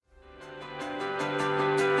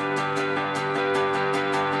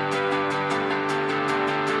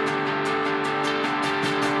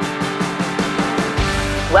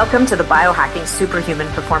Welcome to the Biohacking Superhuman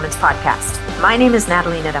Performance Podcast. My name is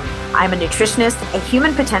Natalie Needham. I'm a nutritionist, a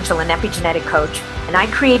human potential and epigenetic coach, and I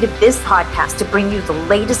created this podcast to bring you the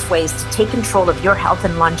latest ways to take control of your health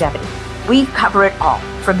and longevity. We cover it all,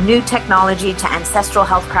 from new technology to ancestral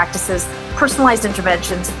health practices, personalized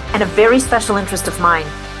interventions, and a very special interest of mine,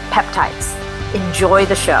 peptides. Enjoy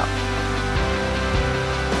the show.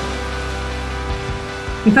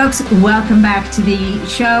 Hey folks, welcome back to the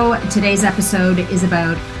show. Today's episode is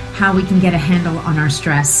about how we can get a handle on our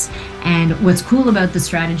stress. And what's cool about the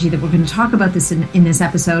strategy that we're going to talk about this in this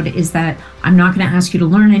episode is that I'm not going to ask you to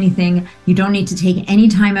learn anything. You don't need to take any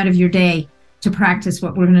time out of your day to practice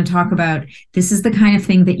what we're going to talk about. This is the kind of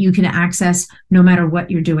thing that you can access no matter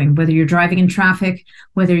what you're doing, whether you're driving in traffic,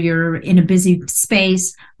 whether you're in a busy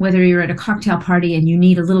space, whether you're at a cocktail party and you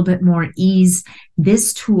need a little bit more ease.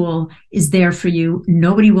 This tool is there for you.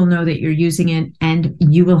 Nobody will know that you're using it, and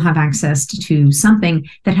you will have access to something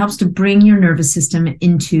that helps to bring your nervous system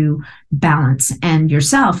into balance and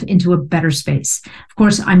yourself into a better space. Of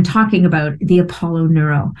course, I'm talking about the Apollo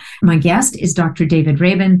Neuro. My guest is Dr. David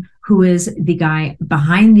Rabin, who is the guy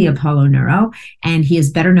behind the Apollo Neuro, and he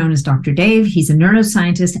is better known as Dr. Dave. He's a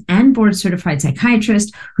neuroscientist and board-certified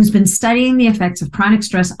psychiatrist who's been studying the effects of chronic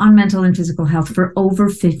stress on mental and physical health for over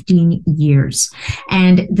 15 years.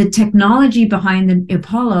 And the technology behind the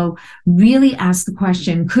Apollo really asks the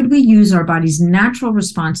question, could we use our body's natural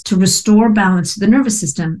response to restore balance to the nervous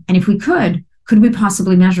system? And if we could we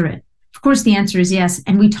possibly measure it? Of course, the answer is yes.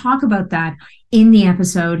 And we talk about that in the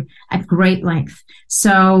episode at great length.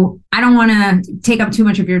 So I don't want to take up too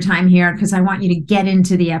much of your time here because I want you to get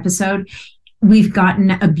into the episode. We've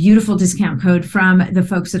gotten a beautiful discount code from the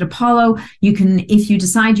folks at Apollo. You can, if you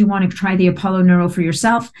decide you want to try the Apollo Neuro for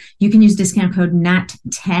yourself, you can use discount code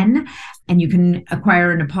NAT10 and you can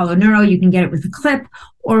acquire an Apollo Neuro. You can get it with a clip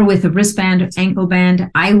or with a wristband, ankle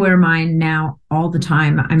band. I wear mine now all the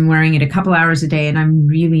time. I'm wearing it a couple hours a day and I'm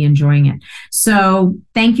really enjoying it. So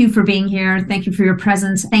thank you for being here. Thank you for your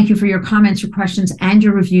presence. Thank you for your comments, your questions, and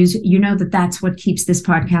your reviews. You know that that's what keeps this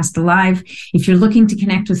podcast alive. If you're looking to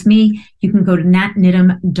connect with me, you can go to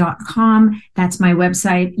natneedham.com. That's my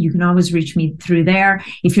website. You can always reach me through there.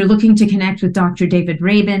 If you're looking to connect with Dr. David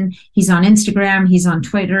Rabin, he's on Instagram, he's on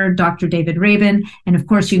Twitter, Dr. David Rabin. And of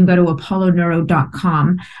course, you can go to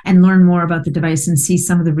apolloneuro.com and learn more about the device and see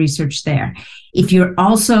some of the research there. If you're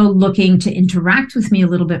also looking to interact with me a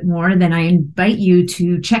little bit more, then I invite you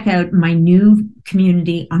to check out my new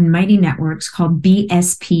community on Mighty Networks called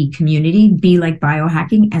BSP Community, B like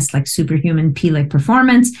biohacking, S like superhuman, P like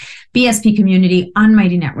performance, BSP Community on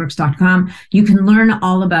mightynetworks.com. You can learn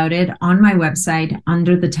all about it on my website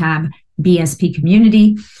under the tab BSP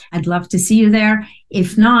Community. I'd love to see you there.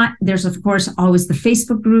 If not, there's of course always the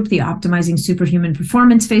Facebook group, the Optimizing Superhuman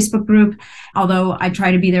Performance Facebook group. Although I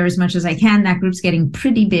try to be there as much as I can, that group's getting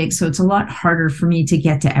pretty big, so it's a lot harder for me to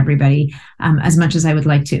get to everybody as much as I would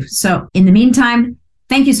like to. So in the meantime,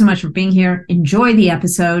 thank you so much for being here. Enjoy the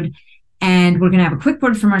episode. And we're going to have a quick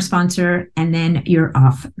word from our sponsor, and then you're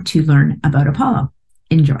off to learn about Apollo.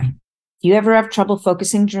 Enjoy. You ever have trouble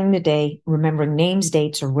focusing during the day, remembering names,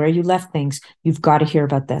 dates, or where you left things? You've got to hear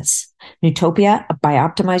about this. Newtopia, a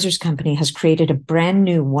Bioptimizers company, has created a brand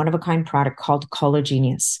new one-of-a-kind product called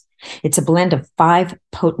Collagenius. It's a blend of 5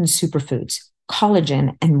 potent superfoods,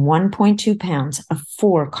 collagen, and 1.2 pounds of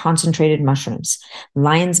 4 concentrated mushrooms,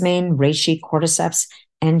 lion's mane, reishi, cordyceps,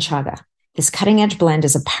 and chaga. This cutting-edge blend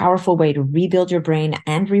is a powerful way to rebuild your brain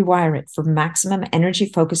and rewire it for maximum energy,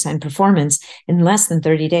 focus, and performance in less than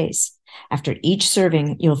 30 days. After each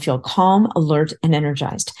serving, you'll feel calm, alert, and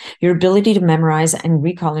energized. Your ability to memorize and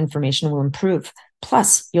recall information will improve.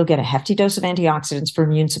 Plus, you'll get a hefty dose of antioxidants for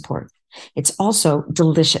immune support. It's also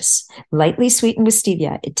delicious. Lightly sweetened with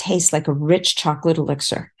stevia, it tastes like a rich chocolate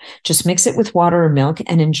elixir. Just mix it with water or milk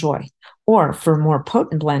and enjoy. Or for a more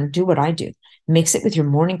potent blend, do what I do. Mix it with your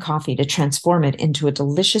morning coffee to transform it into a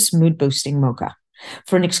delicious mood-boosting mocha.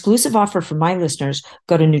 For an exclusive offer for my listeners,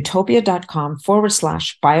 go to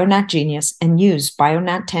newtopia.com/BioNatGenius and use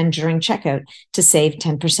BioNat10 during checkout to save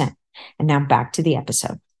 10%. And now back to the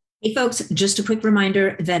episode. Hey folks, just a quick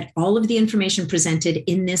reminder that all of the information presented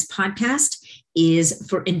in this podcast is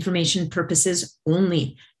for information purposes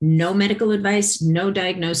only. No medical advice, no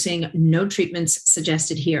diagnosing, no treatments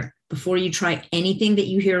suggested here. Before you try anything that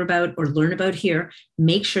you hear about or learn about here,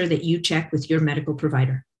 make sure that you check with your medical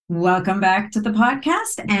provider. Welcome back to the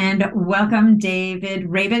podcast and welcome David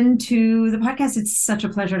Rabin to the podcast. It's such a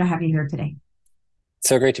pleasure to have you here today.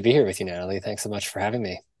 So great to be here with you, Natalie. Thanks so much for having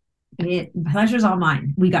me. Pleasure's all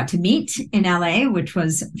mine. We got to meet in LA, which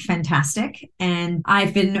was fantastic. And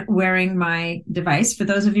I've been wearing my device. For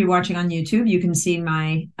those of you watching on YouTube, you can see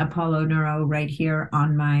my Apollo Neuro right here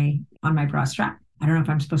on my bra strap. I don't know if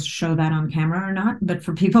I'm supposed to show that on camera or not, but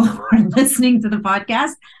for people who are listening to the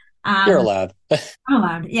podcast, You're allowed. I'm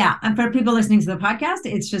allowed. Yeah. And for people listening to the podcast,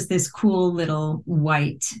 it's just this cool little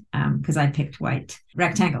white, because I picked white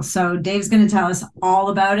rectangle. So Dave's going to tell us all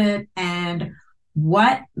about it and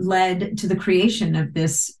what led to the creation of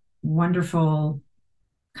this wonderful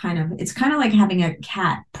it's kind of like having a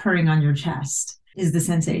cat purring on your chest is the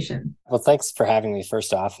sensation. Well, thanks for having me.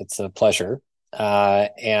 First off, it's a pleasure.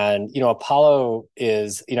 And, Apollo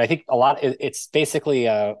is, I think it's basically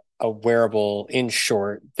a wearable, in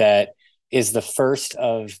short, that is the first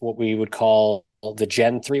of what we would call the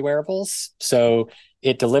Gen 3 wearables. So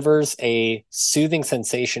it delivers a soothing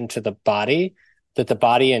sensation to the body that the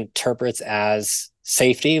body interprets as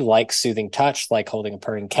safety, like soothing touch, like holding a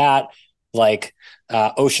purring cat, like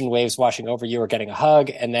ocean waves washing over you or getting a hug.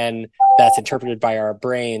 And then that's interpreted by our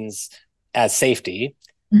brains as safety,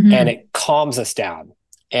 and it calms us down.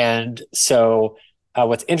 And so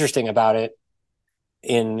what's interesting about it,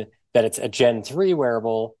 in that it's a Gen 3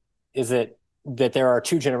 wearable, is that there are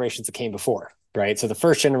two generations that came before, right? So the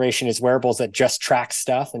first generation is wearables that just track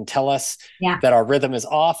stuff and tell us that our rhythm is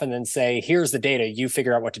off, and then say, here's the data, you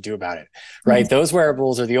figure out what to do about it, right? Those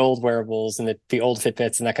wearables are the old wearables and the old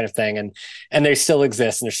Fitbits and that kind of thing. And they still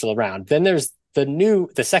exist and they're still around. Then there's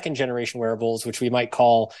the second generation wearables, which we might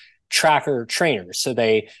call tracker trainers. So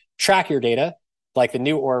they track your data, like the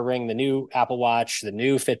new Oura Ring, the new Apple Watch, the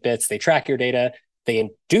new Fitbits. They track your data. They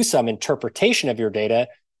do some interpretation of your data,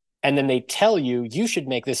 and then they tell you, you should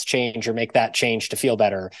make this change or make that change to feel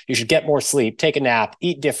better. You should get more sleep, take a nap,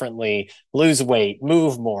 eat differently, lose weight,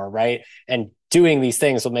 move more, right? And doing these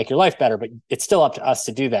things will make your life better, but it's still up to us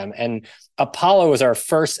to do them. And Apollo was our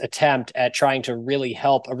first attempt at trying to really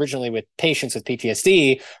help, originally with patients with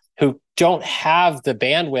PTSD who don't have the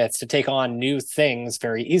bandwidth to take on new things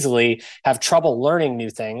very easily, have trouble learning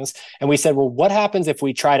new things. And we said, well, what happens if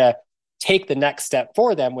we try to take the next step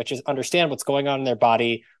for them, which is understand what's going on in their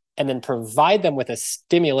body, and then provide them with a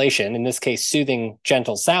stimulation, in this case, soothing,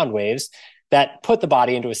 gentle sound waves that put the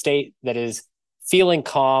body into a state that is feeling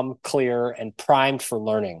calm, clear, and primed for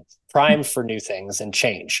learning, primed for new things and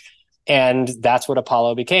change. And that's what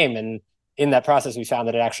Apollo became. And in that process, we found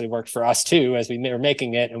that it actually worked for us too, as we were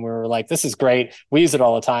making it. And we were like, this is great. We use it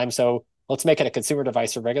all the time. So let's make it a consumer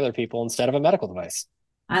device for regular people instead of a medical device.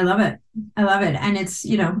 I love it. I love it. And it's,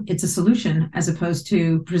 it's a solution as opposed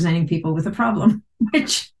to presenting people with a problem,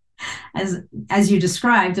 which, as you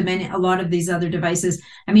described, I mean, a lot of these other devices,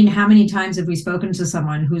 I mean, how many times have we spoken to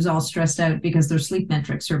someone who's all stressed out because their sleep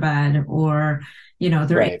metrics are bad, or, their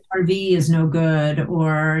HRV is no good,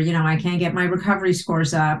 or, I can't get my recovery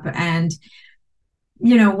scores up. And,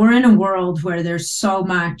 we're in a world where there's so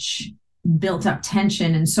much built up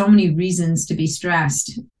tension and so many reasons to be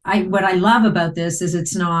stressed. What I love about this is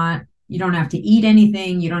it's not, you don't have to eat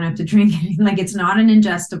anything, you don't have to drink anything, like it's not an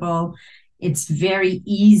ingestible. It's very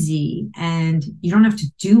easy, and you don't have to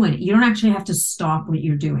do it. You don't actually have to stop what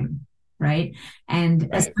you're doing, right?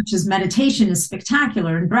 And as much as meditation is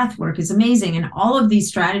spectacular and breath work is amazing, and all of these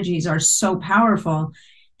strategies are so powerful,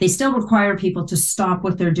 they still require people to stop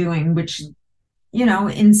what they're doing, which,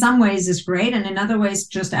 in some ways is great. And in other ways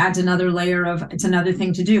just adds another layer of, it's another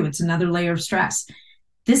thing to do. It's another layer of stress.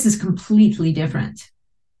 This is completely different.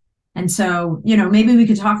 And so, maybe we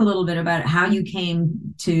could talk a little bit about how you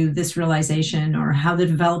came to this realization, or how the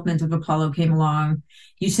development of Apollo came along.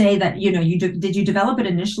 You say that, did you develop it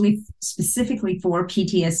initially specifically for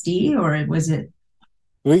PTSD, or was it?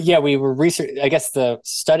 We were I guess the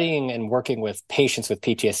studying and working with patients with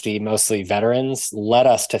PTSD, mostly veterans, led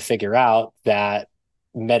us to figure out that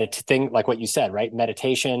like what you said, right?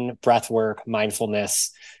 Meditation, breath work,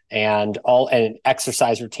 mindfulness, and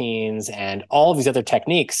exercise routines and all of these other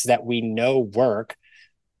techniques that we know work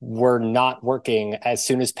were not working as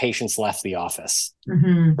soon as patients left the office,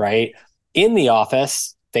 right? In the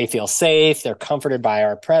office, they feel safe, they're comforted by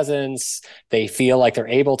our presence, they feel like they're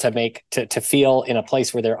able to feel in a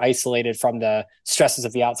place where they're isolated from the stresses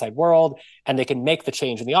of the outside world, and they can make the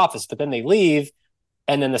change in the office. But then they leave,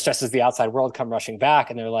 and then the stresses of the outside world come rushing back,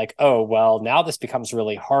 and they're like, oh, well, now this becomes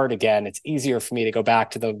really hard again. It's easier for me to go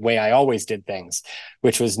back to the way I always did things,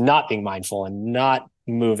 which was not being mindful and not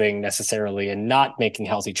moving necessarily and not making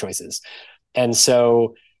healthy choices. And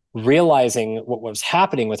so realizing what was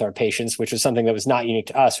happening with our patients, which was something that was not unique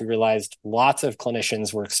to us, we realized lots of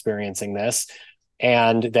clinicians were experiencing this,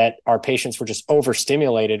 and that our patients were just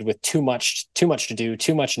overstimulated with too much to do,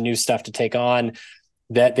 too much new stuff to take on,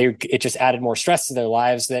 that it just added more stress to their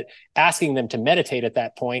lives, that asking them to meditate at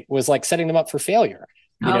that point was like setting them up for failure.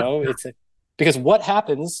 Because what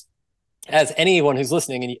happens, as anyone who's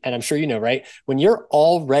listening, and I'm sure you know, right? When you're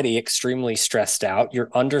already extremely stressed out,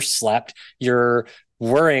 you're underslept, you're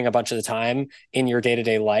worrying a bunch of the time in your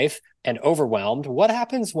day-to-day life and overwhelmed, what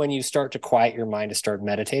happens when you start to quiet your mind to start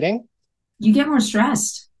meditating? You get more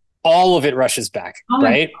stressed. All of it rushes back,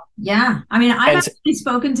 right? Yeah. I mean, I've actually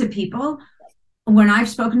spoken to people when I've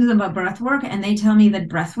spoken to them about breath work, and they tell me that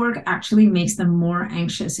breath work actually makes them more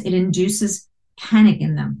anxious. It induces panic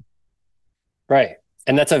in them. Right.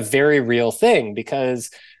 And that's a very real thing, because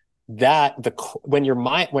when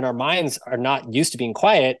our minds are not used to being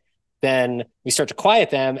quiet, then we start to quiet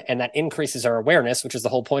them, and that increases our awareness, which is the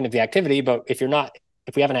whole point of the activity. But if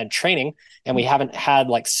we haven't had training and we haven't had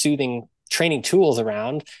like soothing training tools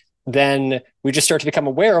around, then we just start to become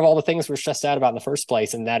aware of all the things we're stressed out about in the first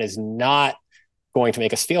place. And that is not going to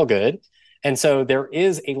make us feel good. And so there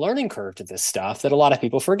is a learning curve to this stuff that a lot of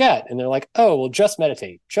people forget. And they're like, oh, well, just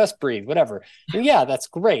meditate, just breathe, whatever. And yeah, that's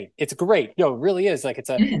great. It's great. No, it really is. Like, it's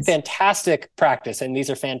a fantastic practice. And these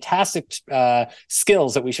are fantastic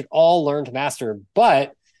skills that we should all learn to master,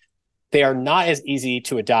 but they are not as easy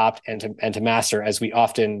to adopt and to master as we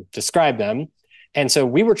often describe them. And so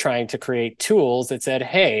we were trying to create tools that said,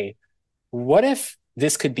 hey, what if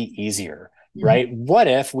this could be easier, right? What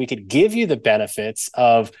if we could give you the benefits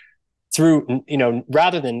of through,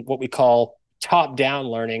 rather than what we call top-down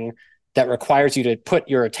learning that requires you to put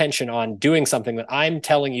your attention on doing something that I'm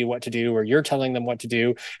telling you what to do, or you're telling them what to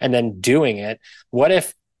do, and then doing it. What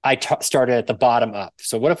if I started at the bottom up?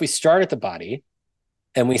 So what if we start at the body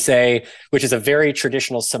and we say, which is a very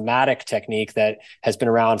traditional somatic technique that has been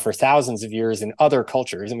around for thousands of years in other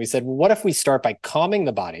cultures. And we said, well, what if we start by calming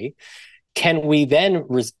the body? Can we then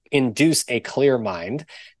induce a clear mind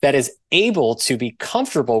that is able to be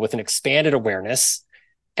comfortable with an expanded awareness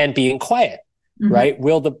and being quiet, right?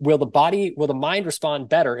 Will the mind respond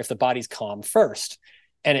better if the body's calm first?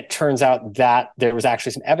 And it turns out that there was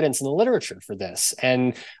actually some evidence in the literature for this.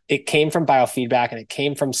 And it came from biofeedback, and it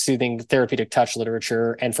came from soothing therapeutic touch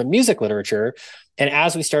literature and from music literature. And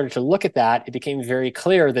as we started to look at that, it became very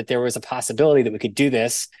clear that there was a possibility that we could do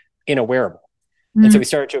this in a wearable. And so we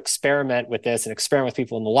started to experiment with this and experiment with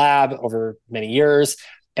people in the lab over many years.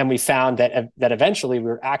 And we found that eventually we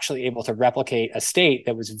were actually able to replicate a state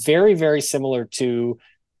that was very, very similar to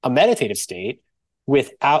a meditative state,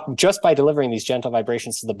 just by delivering these gentle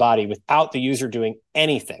vibrations to the body without the user doing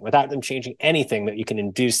anything, without them changing anything, that you can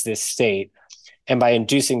induce this state. And by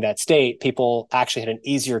inducing that state, people actually had an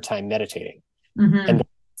easier time meditating. And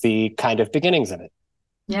the kind of beginnings of it.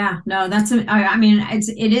 Yeah, no,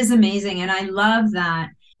 it is amazing. And I love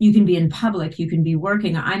that you can be in public, you can be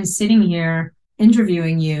working. I'm sitting here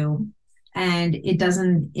interviewing you, and it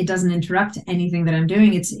doesn't interrupt anything that I'm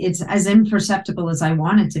doing. It's as imperceptible as I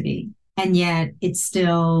want it to be. And yet it's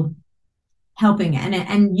still helping.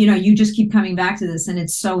 And you just keep coming back to this. And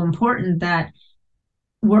it's so important that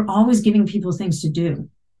we're always giving people things to do.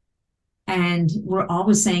 And we're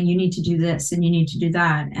always saying, you need to do this and you need to do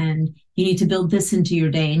that. And you need to build this into your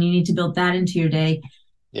day and you need to build that into your day.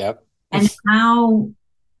 Yep. And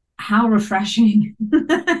how refreshing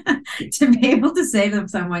to be able to say to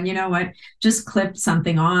someone, you know what, just clip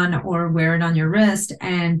something on or wear it on your wrist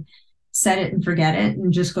and set it and forget it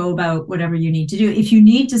and just go about whatever you need to do. If you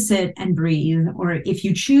need to sit and breathe, or if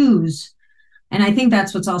you choose, and I think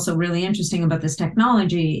that's what's also really interesting about this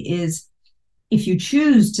technology is, if you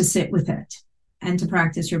choose to sit with it and to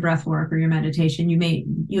practice your breath work or your meditation,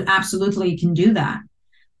 you absolutely can do that.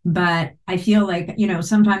 But I feel like,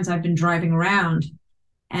 sometimes I've been driving around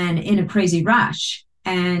and in a crazy rush,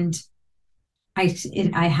 and I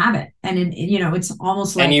have it. And it's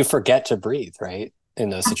almost like, and you forget to breathe, right? In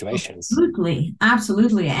those situations.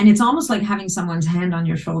 Absolutely. And it's almost like having someone's hand on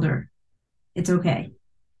your shoulder. It's okay.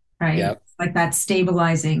 Right. Yep. Like that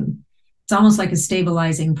stabilizing. It's almost like a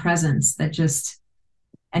stabilizing presence that just,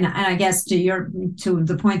 and I guess to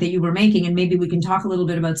the point that you were making, and maybe we can talk a little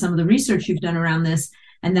bit about some of the research you've done around this,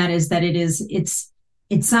 and that is that it's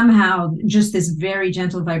somehow just this very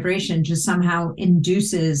gentle vibration just somehow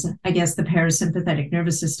induces, I guess, the parasympathetic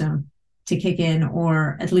nervous system to kick in,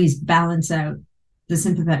 or at least balance out the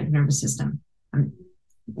sympathetic nervous system.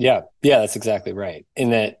 Yeah, that's exactly right.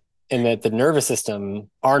 In that the nervous system,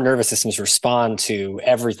 our nervous systems respond to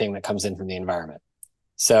everything that comes in from the environment.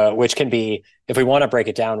 So, which can be, if we want to break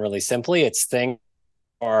it down really simply, it's things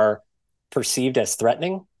that are perceived as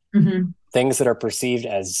threatening, things that are perceived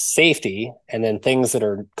as safety, and then things that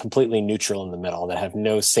are completely neutral in the middle, that have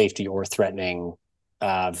no safety or threatening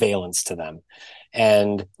valence to them.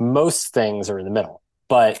 And most things are in the middle.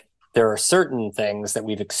 But there are certain things that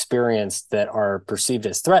we've experienced that are perceived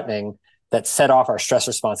as threatening that set off our stress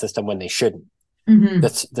response system when they shouldn't.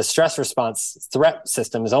 The stress response threat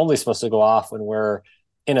system is only supposed to go off when we're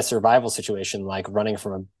in a survival situation, like running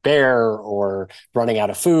from a bear or running out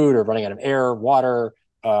of food or running out of air, water,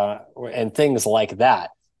 and things like that,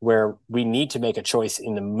 where we need to make a choice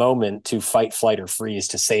in the moment to fight, flight, or freeze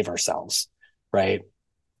to save ourselves, right?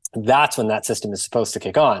 That's when that system is supposed to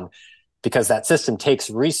kick on, because that system takes,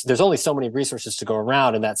 there's only so many resources to go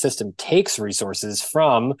around, and that system takes resources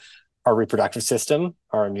from our reproductive system,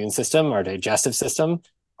 our immune system, our digestive system,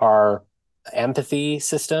 our empathy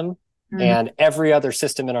system, and every other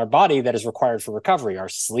system in our body that is required for recovery, our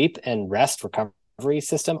sleep and rest recovery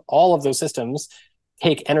system. All of those systems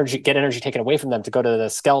get energy taken away from them to go to the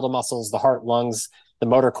skeletal muscles, the heart, lungs, the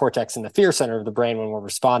motor cortex, and the fear center of the brain when we're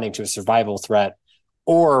responding to a survival threat,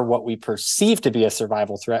 or what we perceive to be a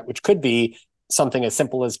survival threat, which could be something as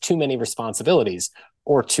simple as too many responsibilities,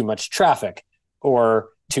 or too much traffic, or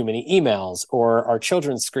too many emails, or our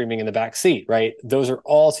children screaming in the back seat, right? Those are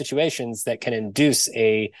all situations that can induce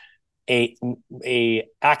a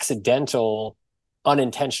accidental,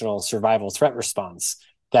 unintentional survival threat response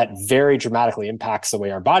that very dramatically impacts the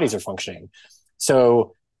way our bodies are functioning.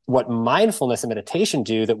 So what mindfulness and meditation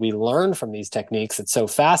do that we learn from these techniques, it's so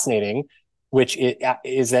fascinating, which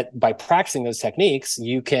is that by practicing those techniques,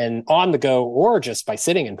 you can on the go or just by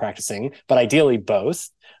sitting and practicing, but ideally both,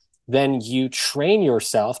 then you train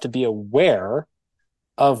yourself to be aware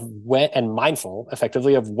of when, and mindful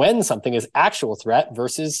effectively of when something is actual threat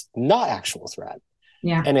versus not actual threat.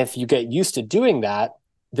 Yeah. And if you get used to doing that,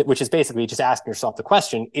 which is basically just asking yourself the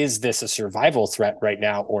question, is this a survival threat right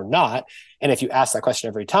now or not? And if you ask that question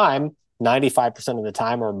every time, 95% of the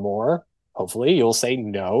time or more, hopefully you'll say,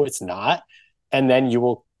 no, it's not. And then you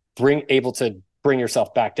will able to bring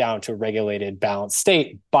yourself back down to a regulated, balanced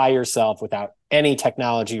state by yourself without any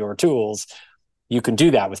technology or tools. You can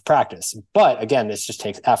do that with practice. But again, this just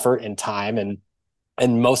takes effort and time.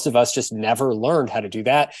 And most of us just never learned how to do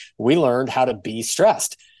that. We learned how to be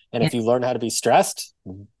stressed. And if you learn how to be stressed,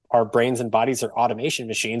 our brains and bodies are automation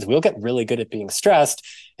machines. We'll get really good at being stressed.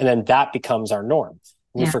 And then that becomes our norm.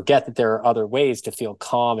 We forget that there are other ways to feel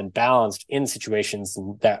calm and balanced in situations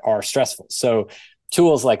that are stressful. So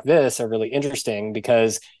tools like this are really interesting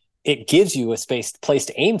because it gives you a place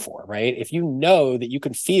to aim for, right? If you know that you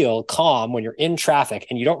can feel calm when you're in traffic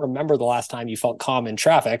and you don't remember the last time you felt calm in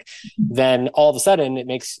traffic, then all of a sudden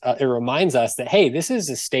it reminds us that, hey, this is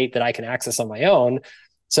a state that I can access on my own.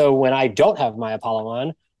 So when I don't have my Apollo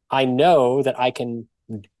on, I know that I can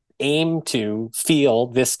aim to feel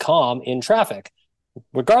this calm in traffic,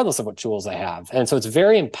 regardless of what tools I have. And so it's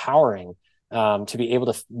very empowering to be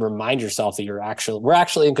able to remind yourself that we're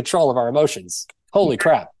actually in control of our emotions. Holy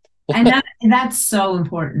crap. And that's so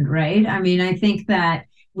important, right? I mean, I think that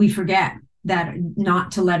we forget that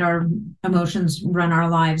not to let our emotions run our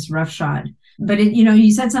lives roughshod. But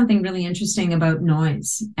you said something really interesting about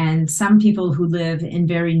noise, and some people who live in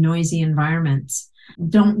very noisy environments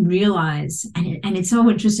don't realize, and it's so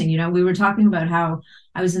interesting. We were talking about how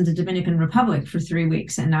I was in the Dominican Republic for 3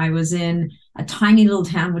 weeks, and I was in a tiny little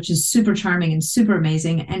town, which is super charming and super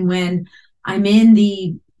amazing. And when I'm in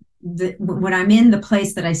when I'm in the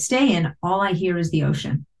place that I stay in, all I hear is the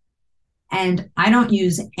ocean. And I don't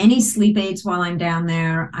use any sleep aids while I'm down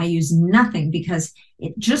there. I use nothing because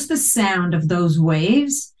just the sound of those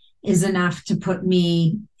waves is enough to put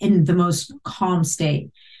me in the most calm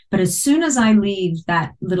state. But as soon as I leave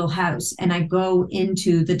that little house and I go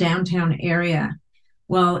into the downtown area,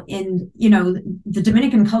 well, the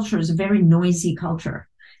Dominican culture is a very noisy culture.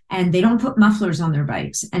 And they don't put mufflers on their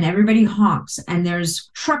bikes, and everybody honks, and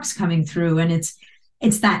there's trucks coming through, and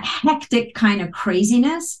it's that hectic kind of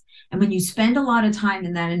craziness. And when you spend a lot of time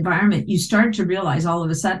in that environment, you start to realize all of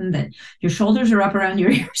a sudden that your shoulders are up around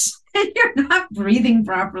your ears and you're not breathing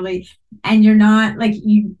properly, and you're not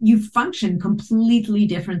you function completely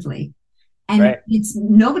differently. And it's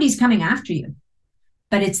nobody's coming after you,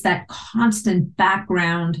 but it's that constant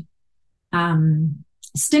background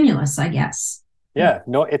stimulus, I guess. Yeah,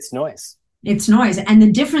 no, it's noise. It's noise. And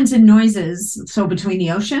the difference in noises, so between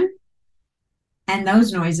the ocean and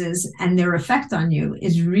those noises and their effect on you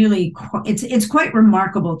is really, it's quite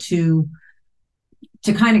remarkable to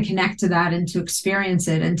kind of connect to that and to experience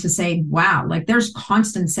it and to say, wow, there's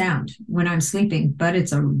constant sound when I'm sleeping, but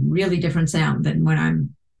it's a really different sound than when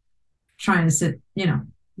I'm trying to sit,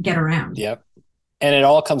 get around. Yep. And it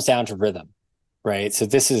all comes down to rhythm, right? So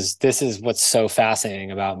this is what's so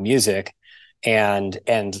fascinating about music and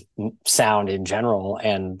sound in general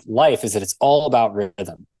and life, is that it's all about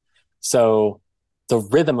rhythm. So the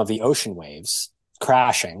rhythm of the ocean waves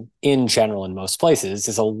crashing in general in most places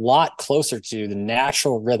is a lot closer to the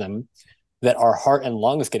natural rhythm that our heart and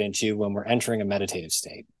lungs get into when we're entering a meditative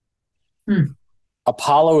state.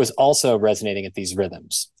 Apollo is also resonating at these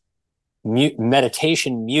rhythms.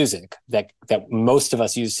 Meditation music that most of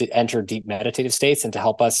us use to enter deep meditative states and to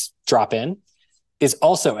help us drop in is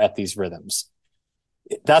also at these rhythms.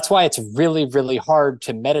 That's why it's really, really hard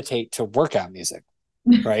to meditate to workout music,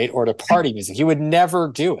 right? Or to party music. You would never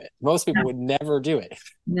do it. Most people would never do it.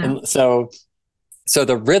 No. And so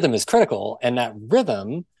the rhythm is critical, and that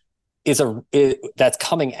rhythm that's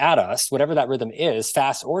coming at us, whatever that rhythm is,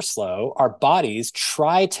 fast or slow, our bodies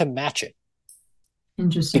try to match it.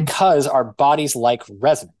 Interesting. Because our bodies like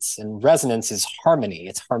resonance, and resonance is harmony.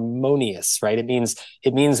 It's harmonious, right? It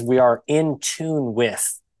means we are in tune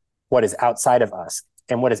with what is outside of us,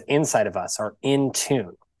 and what is inside of us are in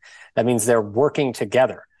tune. That means they're working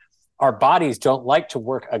together. Our bodies don't like to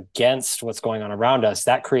work against what's going on around us.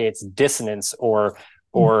 That creates dissonance or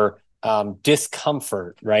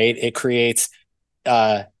discomfort, right? It creates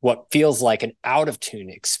what feels like an out of tune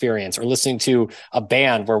experience, or listening to a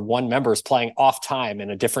band where one member is playing off time in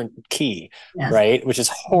a different key, right? Which is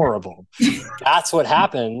horrible. That's what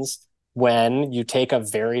happens when you take a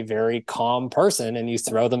very, very calm person and you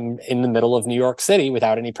throw them in the middle of New York City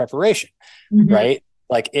without any preparation, right?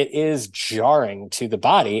 Like, it is jarring to the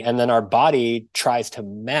body, and then our body tries to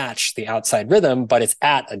match the outside rhythm, but it's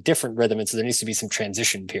at a different rhythm. And so there needs to be some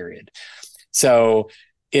transition period. So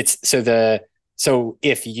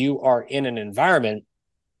if you are in an environment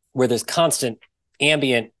where there's constant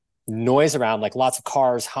ambient noise around, like lots of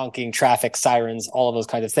cars, honking, traffic, sirens, all of those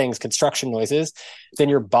kinds of things, construction noises,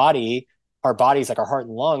 then our bodies, like our heart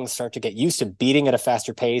and lungs, start to get used to beating at a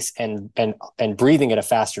faster pace and breathing at a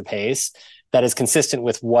faster pace that is consistent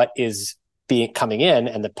with what is coming in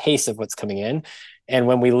and the pace of what's coming in. And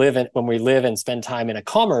when we live and spend time in a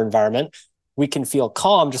calmer environment, we can feel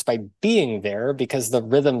calm just by being there, because the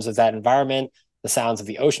rhythms of that environment, the sounds of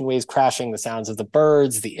the ocean waves crashing, the sounds of the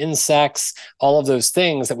birds, the insects, all of those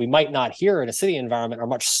things that we might not hear in a city environment are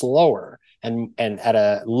much slower and at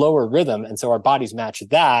a lower rhythm. And so our bodies match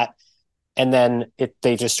that. And then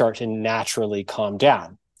they just start to naturally calm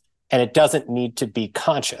down. And it doesn't need to be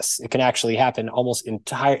conscious. It can actually happen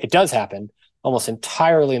it does happen almost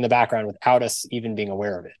entirely in the background without us even being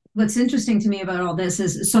aware of it. What's interesting to me about all this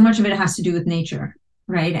is so much of it has to do with nature,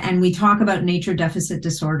 right? And we talk about nature deficit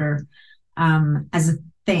disorder as a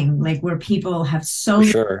thing, like where people have so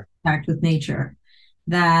much contact with nature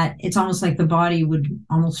that it's almost like the body would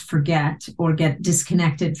almost forget or get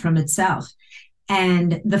disconnected from itself.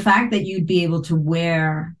 And the fact that you'd be able to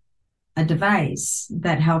wear a device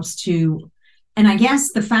that helps to, and I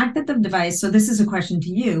guess the fact that the device, so this is a question to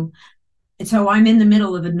you. So I'm in the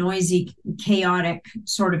middle of a noisy, chaotic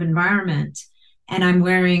sort of environment, and I'm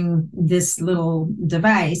wearing this little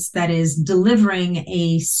device that is delivering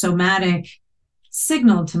a somatic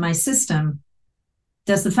signal to my system.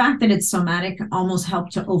 Does the fact that it's somatic almost help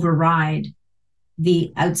to override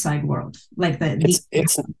the outside world? Like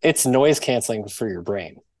it's noise canceling for your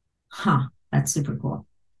brain. That's super cool.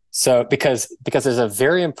 So because there's a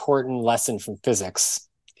very important lesson from physics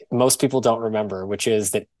most people don't remember, which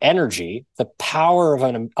is that energy, the power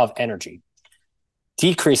of energy,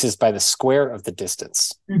 decreases by the square of the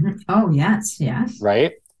distance. Oh, yes.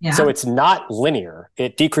 Right? Yeah. So it's not linear.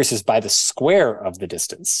 It decreases by the square of the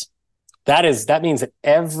distance. That means that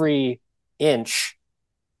every inch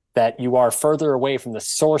that you are further away from the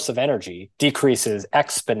source of energy decreases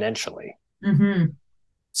exponentially.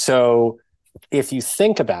 So if you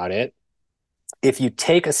think about it, if you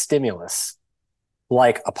take a stimulus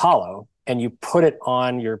like Apollo and you put it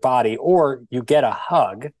on your body, or you get a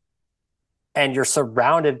hug and you're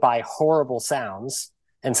surrounded by horrible sounds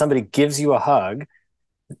and somebody gives you a hug,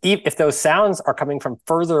 if those sounds are coming from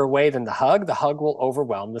further away than the hug will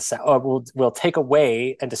overwhelm the sound, will take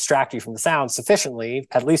away and distract you from the sound sufficiently,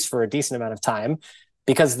 at least for a decent amount of time,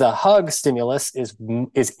 because the hug stimulus is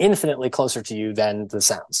infinitely closer to you than the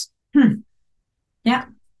sounds. Yeah.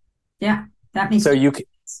 That makes so sense.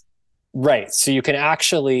 So you can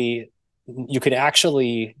actually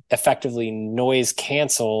effectively noise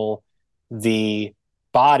cancel the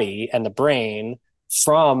body and the brain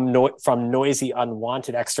from noisy,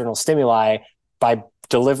 unwanted external stimuli by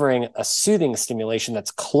delivering a soothing stimulation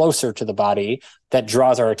that's closer to the body, that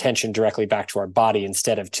draws our attention directly back to our body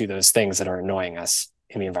instead of to those things that are annoying us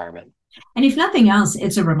in the environment. And if nothing else,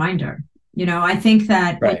 it's a reminder. I think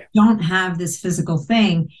that when you don't have this physical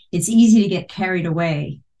thing, it's easy to get carried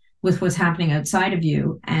away with what's happening outside of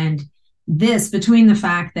you. And this, between the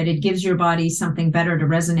fact that it gives your body something better to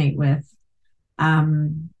resonate with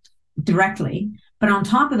directly, But on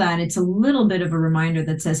top of that, it's a little bit of a reminder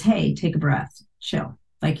that says, hey, take a breath, chill.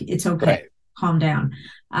 Like it's okay. Right. Calm down.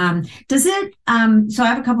 Does it, so I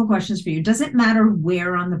have a couple questions for you. Does it matter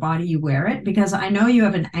where on the body you wear it? Because I know you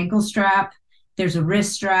have an ankle strap, there's a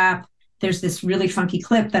wrist strap, there's this really funky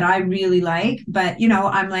clip that I really like, but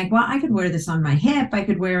I'm like, well, I could wear this on my hip. I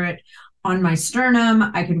could wear it on my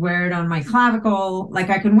sternum. I could wear it on my clavicle.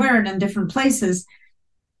 Like I can wear it in different places.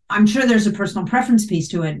 I'm sure there's a personal preference piece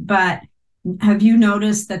to it, but have you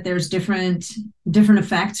noticed that there's different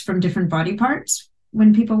effects from different body parts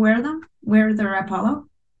when people wear their Apollo?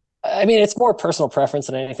 I mean, it's more personal preference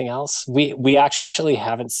than anything else. We actually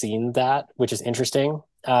haven't seen that, which is interesting.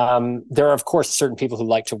 There are, of course, certain people who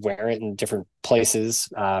like to wear it in different places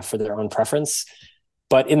for their own preference.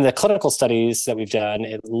 But in the clinical studies that we've done,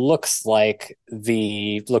 it looks like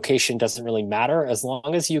the location doesn't really matter as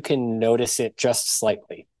long as you can notice it just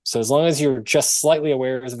slightly. So as long as you're just slightly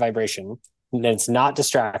aware of the vibration and it's not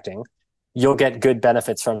distracting, you'll get good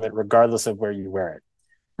benefits from it regardless of where you wear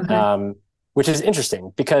it. Okay. Which is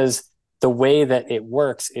interesting because the way that it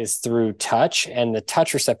works is through touch, and the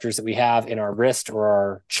touch receptors that we have in our wrist or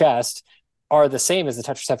our chest are the same as the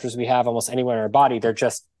touch receptors we have almost anywhere in our body. They're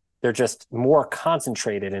just more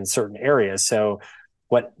concentrated in certain areas. So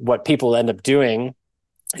what people end up doing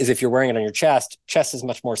is if you're wearing it on your chest is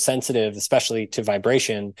much more sensitive, especially to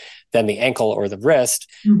vibration, than the ankle or the wrist.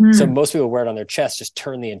 Mm-hmm. So most people wear it on their chest, just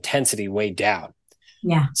turn the intensity way down.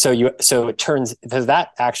 Yeah. So it turns, because that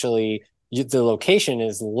actually, the location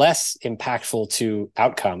is less impactful to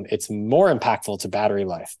outcome. It's more impactful to battery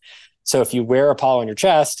life. So if you wear Apollo on your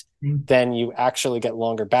chest, then you actually get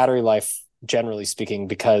longer battery life, generally speaking,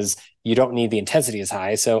 because you don't need the intensity as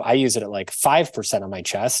high. So I use it at like 5% on my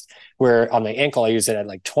chest, where on the ankle, I use it at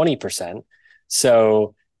like 20%.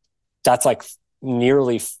 So that's like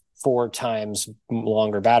nearly 4 times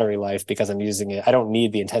longer battery life because I'm using it. I don't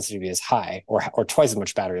need the intensity to be as high or twice as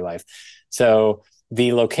much battery life. So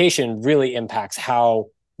the location really impacts how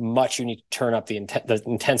much you need to turn up the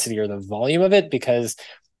intensity or the volume of it, because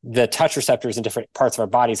the touch receptors in different parts of our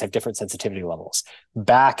bodies have different sensitivity levels.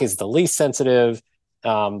 Back is the least sensitive.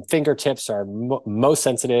 Fingertips are most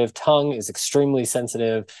sensitive. Tongue is extremely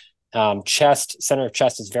sensitive. Center of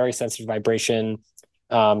chest is very sensitive vibration.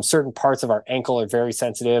 Certain parts of our ankle are very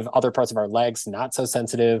sensitive. Other parts of our legs, not so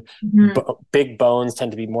sensitive. Mm-hmm. Big bones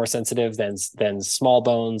tend to be more sensitive than small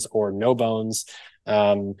bones or no bones.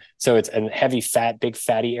 So it's and heavy fat, big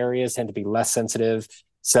fatty areas tend to be less sensitive.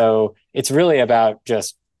 So it's really about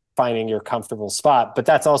just finding your comfortable spot. But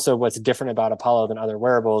that's also what's different about Apollo than other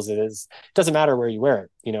wearables. It doesn't matter where you wear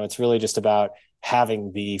it. It's really just about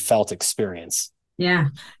having the felt experience. Yeah,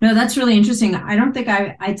 no, that's really interesting. I don't think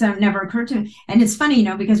it's never occurred to me. And it's funny,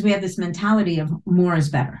 because we have this mentality of more is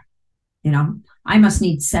better. I must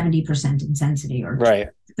need 70% intensity or right.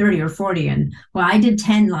 30 or 40. And well, I did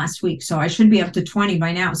 10 last week, so I should be up to 20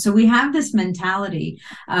 by now. So we have this mentality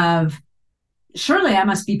of surely I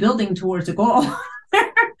must be building towards a goal.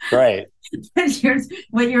 Right.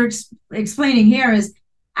 What you're explaining here is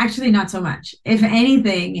actually not so much. If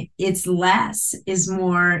anything, it's less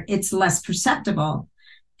perceptible.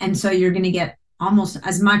 And so you're going to get almost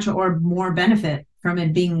as much or more benefit from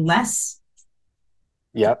it being less.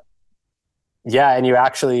 Yep. Yeah, and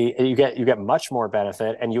you get much more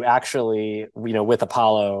benefit, and you actually, with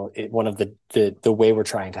Apollo, one of the way we're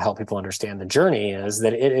trying to help people understand the journey is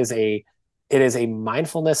that it is a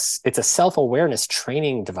mindfulness, it's a self-awareness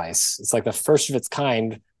training device. It's like the first of its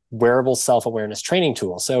kind wearable self-awareness training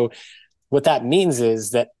tool. So what that means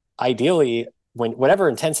is that ideally, whatever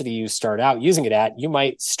intensity you start out using it at, you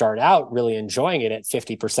might start out really enjoying it at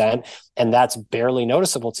 50%, and that's barely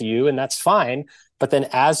noticeable to you, and that's fine. But then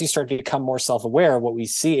as you start to become more self-aware, what we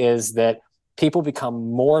see is that people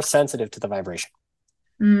become more sensitive to the vibration.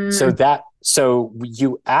 So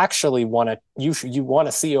you actually want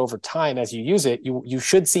to see over time as you use it, you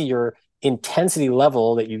should see your intensity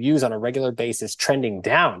level that you use on a regular basis trending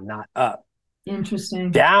down, not up.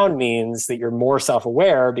 Interesting. Down means that you're more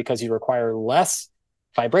self-aware because you require less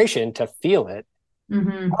vibration to feel it.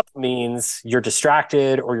 Mm-hmm. Up means you're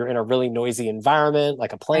distracted or you're in a really noisy environment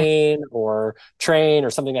like a plane or train or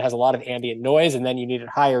something that has a lot of ambient noise, and then you need it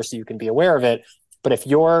higher so you can be aware of it. But if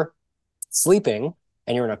you're sleeping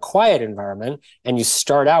and you're in a quiet environment and you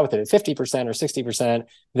start out with it at 50% or 60%,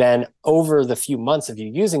 then over the few months of you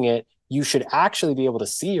using it, you should actually be able to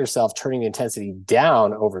see yourself turning the intensity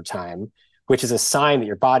down over time, which is a sign that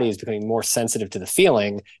your body is becoming more sensitive to the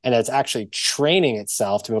feeling, and that it's actually training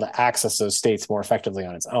itself to be able to access those states more effectively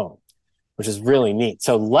on its own, which is really neat.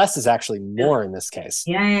 So less is actually more in this case.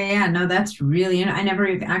 Yeah. No, that's really, I never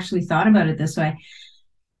actually thought about it this way.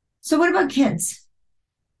 So what about kids?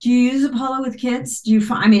 Do you use Apollo with kids? Do you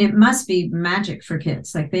find, I mean, it must be magic for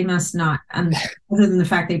kids. Like they must not, other than the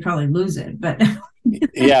fact they probably lose it, but.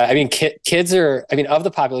 Yeah. I mean, kids are, I mean, of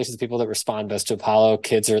the populations of people that respond best to Apollo,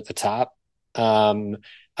 kids are at the top.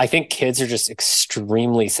 I think kids are just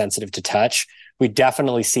extremely sensitive to touch. We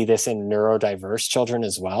definitely see this in neurodiverse children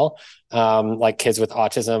as well. Like kids with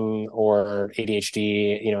autism or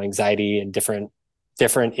ADHD, anxiety and different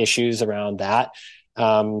issues around that.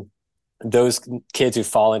 Those kids who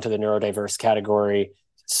fall into the neurodiverse category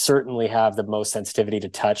certainly have the most sensitivity to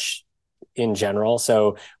touch in general.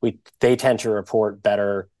 So they tend to report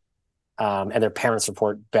better, and their parents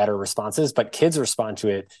report better responses, but kids respond to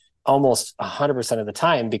it almost 100% of the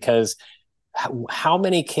time, because how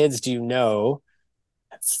many kids do you know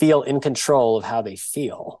feel in control of how they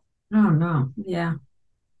feel? Oh no. Yeah.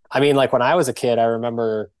 I mean, like when I was a kid, I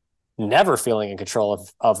remember never feeling in control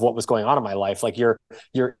of what was going on in my life. Like you're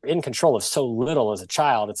in control of so little as a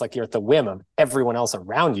child. It's like you're at the whim of everyone else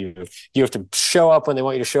around you. You have to show up when they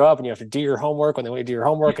want you to show up, and you have to do your homework when they want you to do your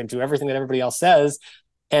homework, and do everything that everybody else says.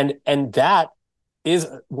 And that is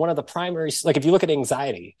one of the primary, like if you look at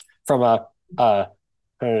anxiety from I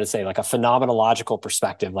don't know to say, like a phenomenological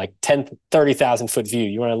perspective, like 30,000 foot view,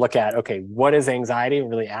 you want to look at, okay, what is anxiety?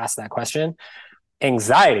 And really ask that question.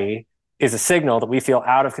 Anxiety is a signal that we feel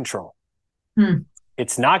out of control.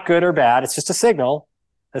 It's not good or bad. It's just a signal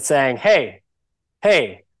that's saying, hey,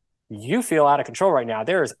 you feel out of control right now.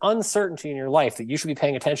 There is uncertainty in your life that you should be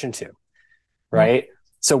paying attention to, right?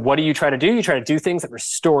 So what do? You try to do things that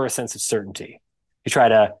restore a sense of certainty. You try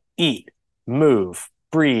to eat, move,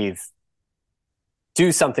 breathe,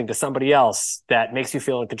 do something to somebody else that makes you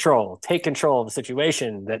feel in control, take control of the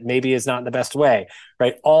situation that maybe is not in the best way,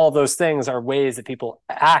 right? All those things are ways that people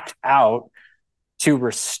act out to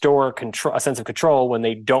restore control, a sense of control when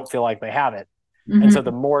they don't feel like they have it. And so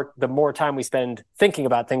the more time we spend thinking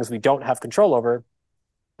about things we don't have control over,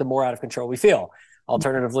 the more out of control we feel.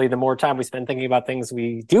 Alternatively, the more time we spend thinking about things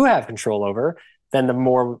we do have control over, then the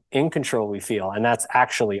more in control we feel. And that's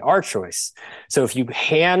actually our choice. So if you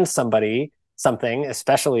hand somebody something,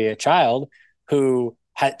 especially a child who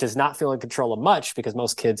does not feel in control of much, because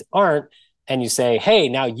most kids aren't, and you say, hey,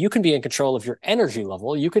 now you can be in control of your energy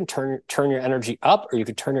level. You can turn your energy up, or you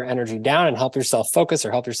can turn your energy down and help yourself focus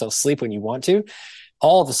or help yourself sleep when you want to.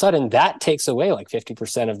 All of a sudden, that takes away like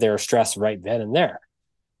 50% of their stress right then and there.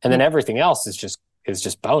 And then everything else is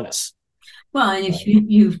just bonus. Well, and if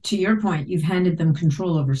you've, to your point, you've handed them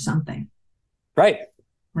control over something. Right.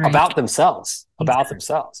 About themselves.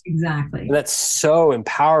 Exactly. And that's so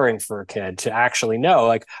empowering for a kid to actually know.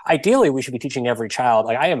 Like, ideally, we should be teaching every child.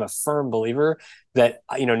 Like, I am a firm believer that,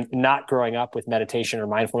 not growing up with meditation or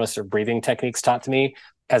mindfulness or breathing techniques taught to me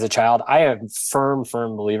as a child, I am firm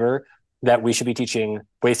believer that we should be teaching,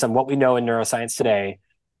 based on what we know in neuroscience today,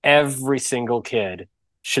 every single kid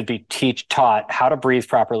should be taught how to breathe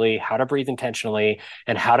properly, how to breathe intentionally,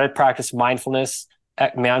 and how to practice mindfulness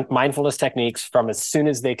techniques from as soon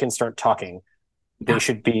as they can start talking. They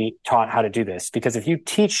should be taught how to do this, because if you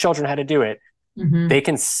teach children how to do it, they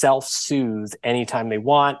can self-soothe anytime they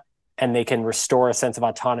want, and they can restore a sense of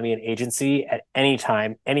autonomy and agency at any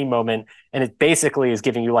time, any moment. And it basically is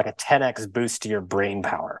giving you like a 10x boost to your brain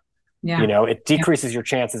power. It decreases your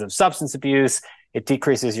chances of substance abuse. It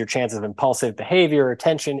decreases your chances of impulsive behavior,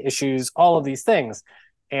 attention issues, all of these things.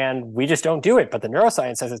 And we just don't do it. But the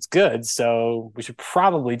neuroscience says it's good, so we should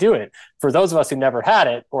probably do it. For those of us who never had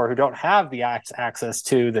it, or who don't have the access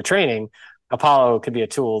to the training, Apollo could be a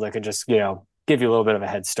tool that could just, give you a little bit of a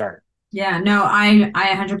head start. Yeah, no, I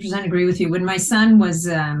 100% agree with you. When my son was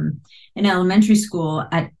in elementary school,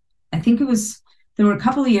 I think there were a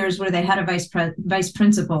couple of years where they had a vice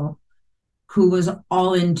principal who was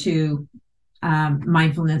all into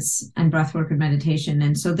mindfulness and breathwork and meditation.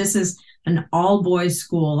 And so this is an all boys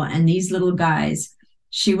school, and these little guys,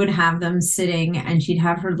 she would have them sitting, and she'd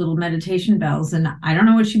have her little meditation bells. And I don't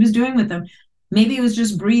know what she was doing with them. Maybe it was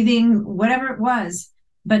just breathing, whatever it was.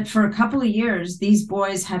 But for a couple of years, these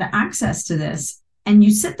boys had access to this. And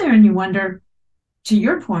you sit there and you wonder, to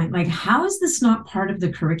your point, like, how is this not part of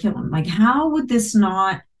the curriculum? Like, how would this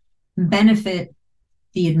not benefit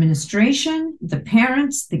the administration, the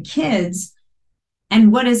parents, the kids?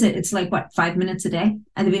 And what is it? It's like, what, 5 minutes a day?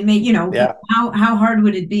 And how hard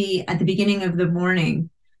would it be at the beginning of the morning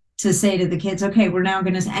to say to the kids, okay, we're now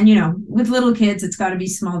going to, and, with little kids, it's got to be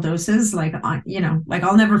small doses. Like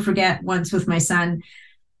I'll never forget once with my son,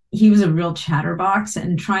 he was a real chatterbox,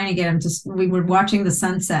 and trying to get him we were watching the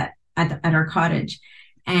sunset at our cottage,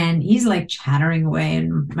 and he's like chattering away.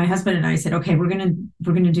 And my husband and I said, okay, we're going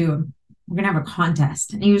to have a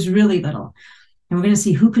contest. And he was really little, and we're going to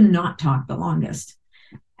see who can not talk the longest.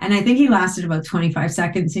 And I think he lasted about 25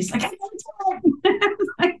 seconds. He's like, I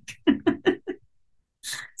like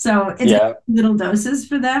so it's little doses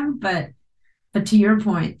for them, but to your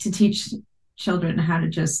point, to teach children how to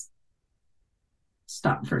just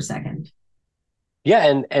stop for a second.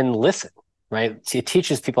 Yeah, and listen, right? It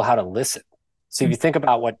teaches people how to listen. So if you think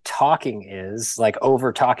about what talking is, like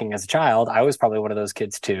over talking as a child, I was probably one of those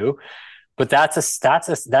kids too. But that's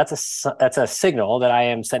a signal that I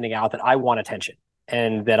am sending out that I want attention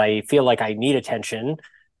and that I feel like I need attention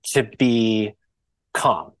to be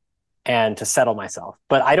calm and to settle myself.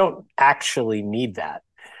 But I don't actually need that.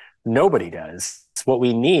 Nobody does. What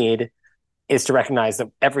we need is to recognize that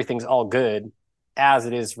everything's all good as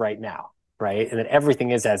it is right now, right? And that everything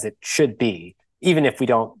is as it should be, even if we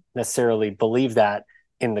don't necessarily believe that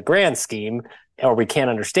in the grand scheme, or we can't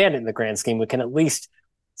understand it in the grand scheme, we can at least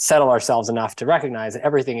settle ourselves enough to recognize that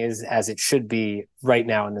everything is as it should be right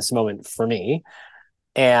now in this moment for me.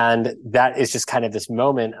 And that is just kind of this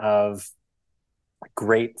moment of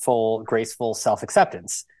graceful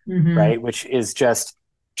self-acceptance, right? Which is just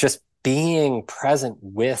being present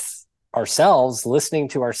with ourselves, listening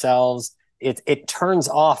to ourselves. It turns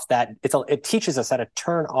off it teaches us how to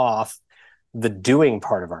turn off the doing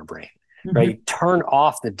part of our brain, right? You turn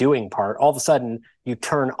off the doing part, all of a sudden you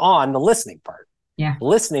turn on the listening part. Yeah.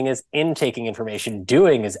 Listening is intaking information,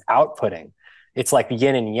 doing is outputting. It's like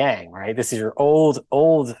yin and yang, right? This is your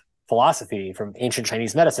old philosophy from ancient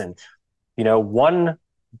Chinese medicine. One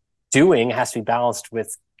doing has to be balanced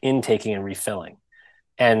with intaking and refilling.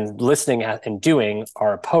 And listening and doing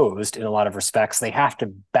are opposed in a lot of respects. They have to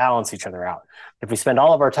balance each other out. If we spend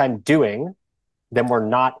all of our time doing, then we're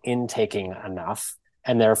not intaking enough,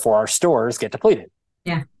 and therefore our stores get depleted.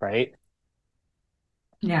 Yeah. Right?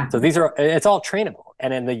 Yeah. So it's all trainable.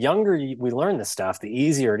 And then the younger we learn this stuff, the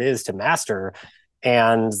easier it is to master,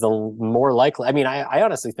 and the more likely, I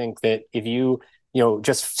honestly think that if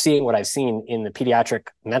just seeing what I've seen in the pediatric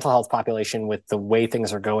mental health population with the way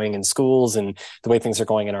things are going in schools and the way things are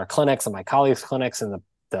going in our clinics and my colleagues' clinics and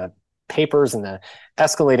the papers and the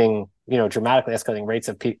dramatically escalating rates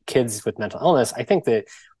of kids with mental illness, I think that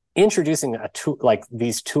introducing a tool like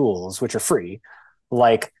these tools, which are free,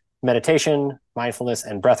 like meditation, mindfulness,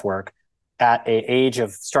 and breath work at an age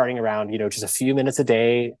of starting around, just a few minutes a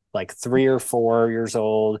day, like 3 or 4 years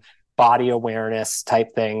old, body awareness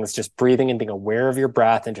type things, just breathing and being aware of your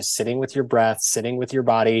breath and just sitting with your breath, sitting with your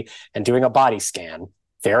body and doing a body scan.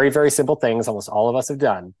 Very, very simple things almost all of us have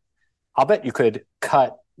done. I'll bet you could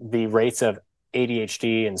cut the rates of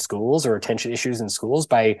ADHD in schools or attention issues in schools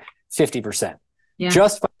by 50%. Yeah.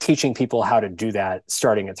 Just by teaching people how to do that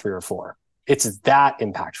starting at 3 or 4. It's that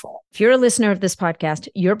impactful. If you're a listener of this podcast,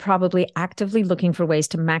 you're probably actively looking for ways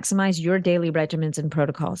to maximize your daily regimens and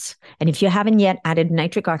protocols. And if you haven't yet added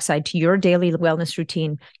nitric oxide to your daily wellness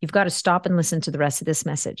routine, you've got to stop and listen to the rest of this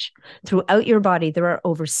message. Throughout your body, there are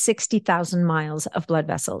over 60,000 miles of blood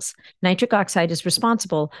vessels. Nitric oxide is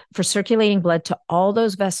responsible for circulating blood to all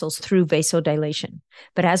those vessels through vasodilation.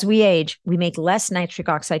 But as we age, we make less nitric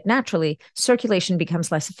oxide naturally, circulation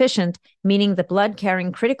becomes less efficient, meaning the blood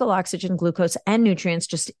carrying critical oxygen, glucose, and nutrients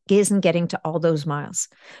just isn't getting to all those miles.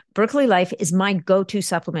 Berkeley Life is my go-to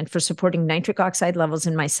supplement for supporting nitric oxide levels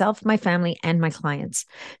in myself, my family, and my clients.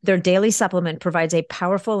 Their daily supplement provides a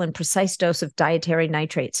powerful and precise dose of dietary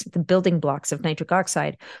nitrates, the building blocks of nitric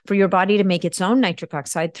oxide, for your body to make its own nitric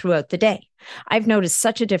oxide throughout the day. I've noticed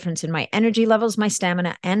such a difference in my energy levels, my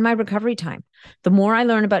stamina, and my recovery time. The more I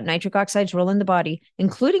learn about nitric oxide's role in the body,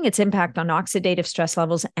 including its impact on oxidative stress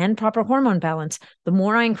levels and proper hormone balance, the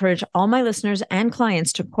more I encourage all my listeners and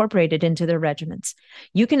clients to incorporate it into their regimens.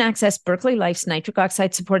 You can access Berkeley Life's nitric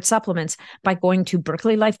oxide support supplements by going to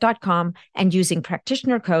berkeleylife.com and using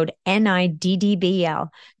practitioner code NIDDBL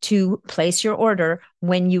to place your order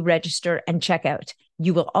when you register and check out.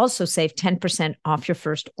 You will also save 10% off your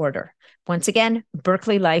first order. Once again,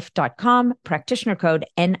 berkeleylife.com, practitioner code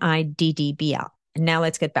NIDDBL. And now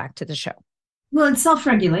let's get back to the show. Well, it's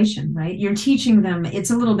self-regulation, right? You're teaching them.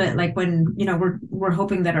 It's a little bit like when, we're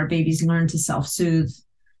hoping that our babies learn to self-soothe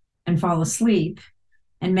and fall asleep.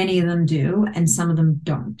 And many of them do, and some of them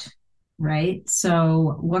don't, right?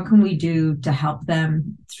 So what can we do to help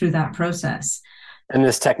them through that process? And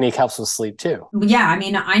this technique helps with sleep too. Yeah.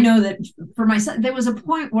 I know that for myself, there was a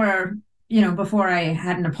point where, before I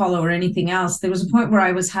had an Apollo or anything else, there was a point where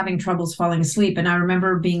I was having troubles falling asleep. And I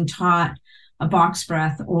remember being taught a box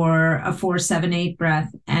breath or a 4-7-8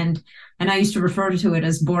 breath. And I used to refer to it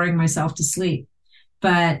as boring myself to sleep,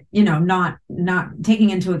 but, not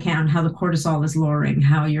taking into account how the cortisol is lowering,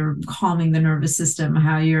 how you're calming the nervous system,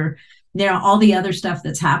 how you're, all the other stuff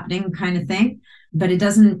that's happening kind of thing. but it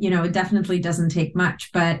doesn't, it definitely doesn't take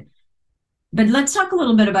much. But let's talk a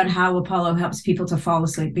little bit about how Apollo helps people to fall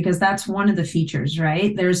asleep, because that's one of the features,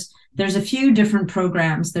 right? There's a few different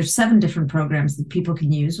programs. There's 7 different programs that people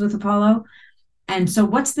can use with Apollo. And so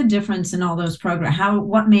what's the difference in all those programs?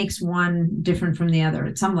 What makes one different from the other?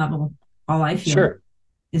 At some level, all I feel Sure.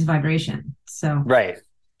 is vibration. So Right.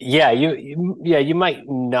 Yeah, you might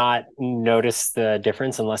not notice the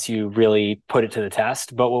difference unless you really put it to the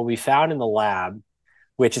test. But what we found in the lab,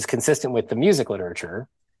 which is consistent with the music literature,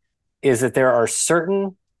 is that there are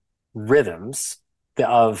certain rhythms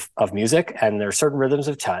of music, and there are certain rhythms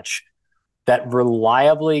of touch that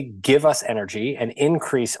reliably give us energy and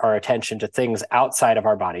increase our attention to things outside of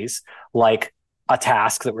our bodies, like a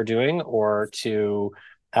task that we're doing, or to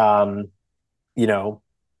you know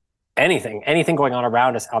anything going on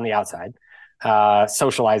around us on the outside,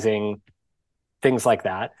 socializing, things like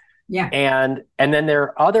that. yeah. And then there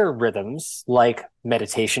are other rhythms, like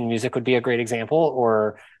meditation music would be a great example,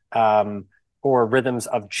 or rhythms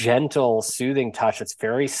of gentle, soothing touch that's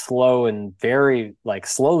very slow and very like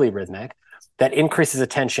slowly rhythmic, that increases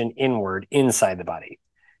attention inward inside the body.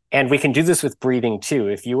 And we can do this with breathing too.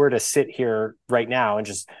 If you were to sit here right now and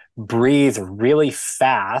just breathe really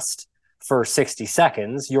fast for 60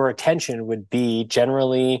 seconds, your attention would be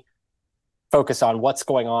generally focused on what's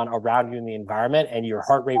going on around you in the environment, and your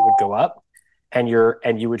heart rate would go up, and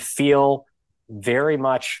you would feel very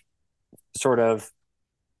much sort of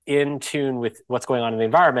in tune with what's going on in the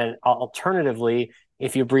environment. Alternatively,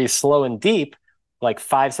 if you breathe slow and deep, like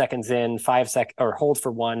 5 seconds in, or hold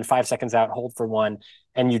for 1, 5 seconds out, hold for 1,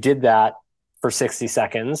 and you did that for 60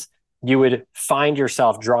 seconds, you would find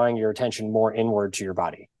yourself drawing your attention more inward to your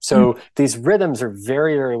body. So these rhythms are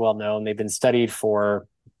very, very well known. They've been studied for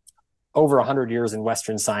over 100 years in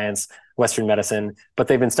Western science, Western medicine, but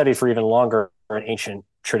they've been studied for even longer in ancient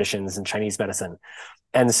traditions in Chinese medicine.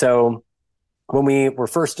 And so when we were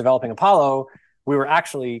first developing Apollo, we were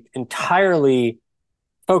actually entirely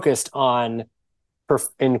focused on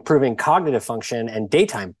improving cognitive function and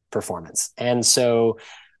daytime performance. And so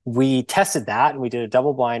we tested that, and we did a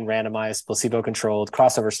double-blind, randomized, placebo-controlled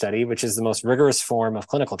crossover study, which is the most rigorous form of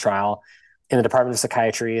clinical trial in the Department of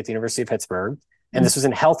Psychiatry at the University of Pittsburgh. And this was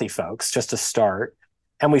in healthy folks, just to start.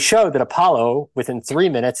 And we showed that Apollo, within 3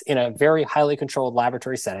 minutes, in a very highly controlled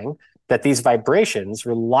laboratory setting, that these vibrations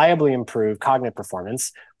reliably improve cognitive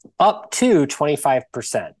performance up to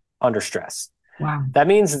 25% under stress. Wow. That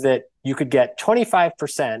means that you could get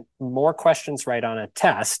 25% more questions right on a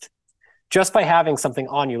test just by having something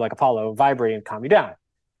on you like Apollo vibrate and calm you down.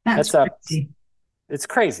 That's crazy. It's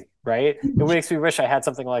crazy, right? It makes me wish I had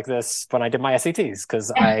something like this when I did my SATs, because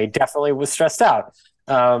I definitely was stressed out.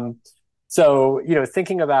 So,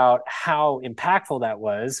 thinking about how impactful that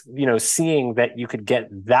was, seeing that you could get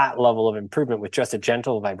that level of improvement with just a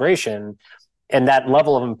gentle vibration, and that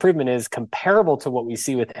level of improvement is comparable to what we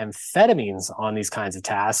see with amphetamines on these kinds of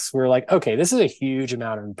tasks, we're like, okay, this is a huge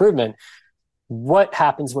amount of improvement. What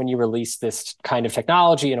happens when you release this kind of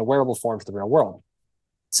technology in a wearable form to the real world?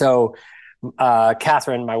 So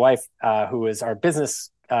Catherine, my wife, who was our business,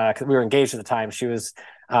 we were engaged at the time. She's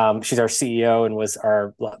our CEO and was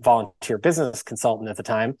our volunteer business consultant at the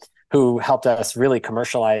time, who helped us really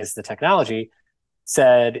commercialize the technology,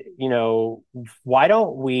 said, why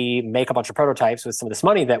don't we make a bunch of prototypes with some of this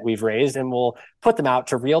money that we've raised, and we'll put them out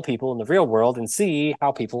to real people in the real world and see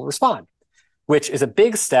how people respond, which is a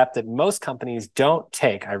big step that most companies don't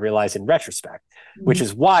take, I realize in retrospect, which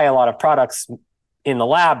is why a lot of products in the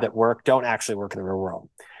lab that work don't actually work in the real world.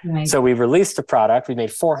 Right. So we released a product. We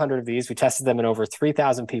made 400 of these. We tested them in over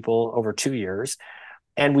 3,000 people over 2 years.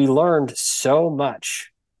 And we learned so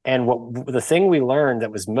much. And the thing we learned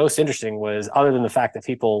that was most interesting was, other than the fact that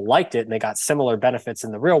people liked it and they got similar benefits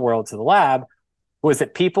in the real world to the lab, was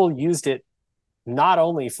that people used it not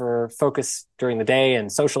only for focus during the day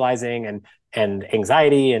and socializing and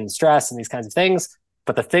anxiety and stress and these kinds of things,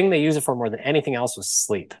 but the thing they use it for more than anything else was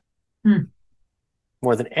sleep.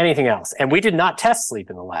 More than anything else. And we did not test sleep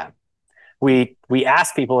in the lab. We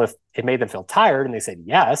asked people if it made them feel tired, and they said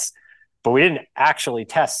yes, but we didn't actually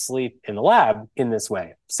test sleep in the lab in this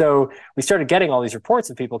way. So we started getting all these reports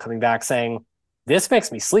of people coming back saying, this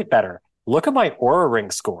makes me sleep better. Look at my Oura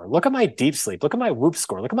Ring score. Look at my deep sleep. Look at my Whoop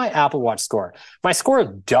score. Look at my Apple Watch score. My score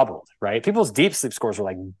doubled, right? People's deep sleep scores were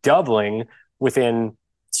like doubling within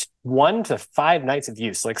 1 to 5 nights of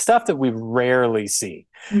use, like stuff that we rarely see.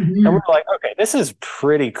 And we're like, okay, this is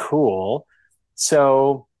pretty cool.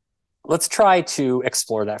 So let's try to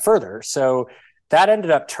explore that further. So that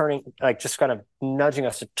ended up just kind of nudging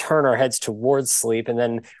us to turn our heads towards sleep. And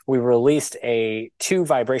then we released 2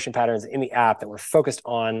 vibration patterns in the app that were focused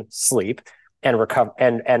on sleep. and recover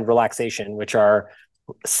and relaxation, which are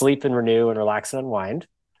sleep and renew and relax and unwind.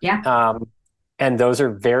 Yeah. And those are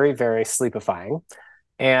very, very sleepifying.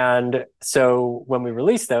 And so when we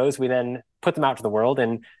released those, we then put them out to the world,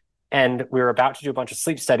 and we were about to do a bunch of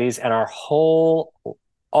sleep studies, and all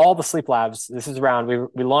the sleep labs, this is around,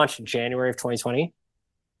 we launched in January of 2020.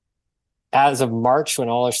 As of March, when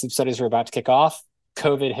all our sleep studies were about to kick off,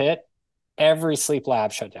 COVID hit. Every sleep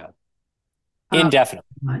lab shut down indefinitely.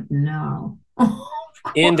 No.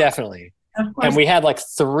 Indefinitely. And we had like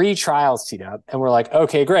 3 trials teed up, and we're like,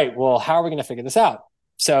 okay, great. Well, how are we going to figure this out?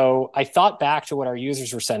 So I thought back to what our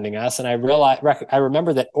users were sending us, and I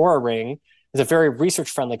remember that Oura Ring is a very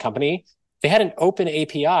research-friendly company. They had an open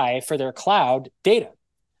API for their cloud data.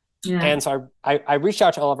 Yeah. And so I reached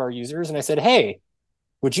out to all of our users and I said, hey,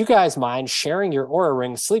 would you guys mind sharing your Oura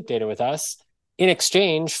Ring sleep data with us in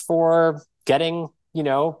exchange for getting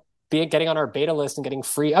on our beta list and getting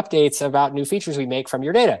free updates about new features we make from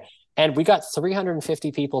your data? And we got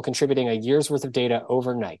 350 people contributing a year's worth of data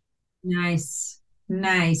overnight. Nice.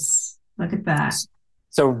 Look at that.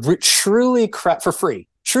 So truly for free,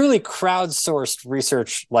 truly crowdsourced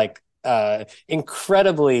research, like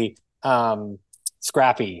incredibly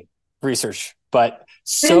scrappy research, but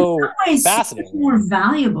so fascinating. More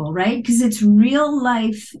valuable, right? Because it's real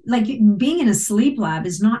life. Like being in a sleep lab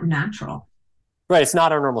is not natural. Right. It's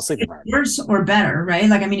not our normal sleep environment. Worse or better, right?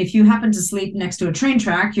 Like, I mean, if you happen to sleep next to a train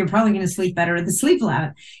track, you're probably going to sleep better at the sleep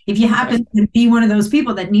lab. If you happen to be one of those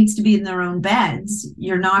people that needs to be in their own beds,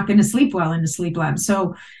 you're not going to sleep well in the sleep lab.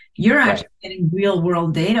 So you're actually getting real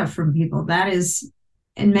world data from people. That is,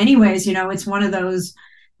 in many ways, it's one of those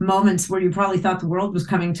moments where you probably thought the world was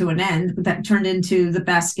coming to an end, but that turned into the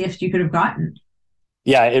best gift you could have gotten.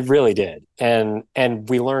 Yeah, it really did. And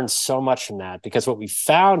we learned so much from that, because what we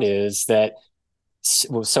found is that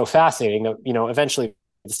was so fascinating that, eventually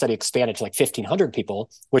the study expanded to like 1,500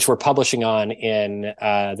 people, which we're publishing on in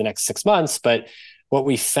the next 6 months. But what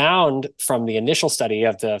we found from the initial study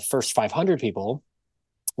of the first 500 people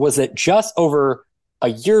was that just over a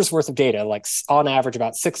year's worth of data, like on average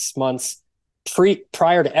about 6 months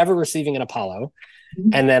prior to ever receiving an Apollo,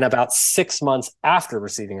 and then about 6 months after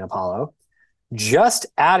receiving an Apollo, just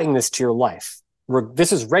adding this to your life.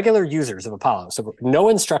 This is regular users of Apollo. So no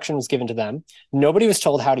instruction was given to them. Nobody was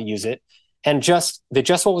told how to use it. And just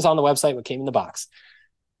what was on the website, what came in the box.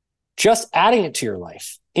 Just adding it to your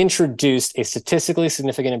life introduced a statistically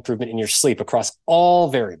significant improvement in your sleep across all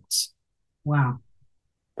variables. Wow.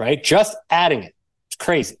 Right? Just adding it. It's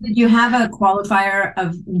crazy. Did you have a qualifier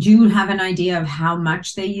do you have an idea of how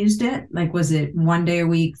much they used it? Like, was it 1 day a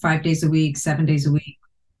week, 5 days a week, 7 days a week?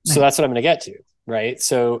 So that's what I'm going to get to. Right.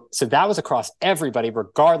 So that was across everybody,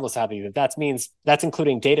 regardless of how they use it. That means that's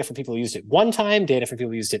including data for people who used it one time, data for people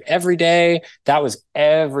who used it every day. That was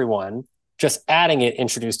everyone. Just adding it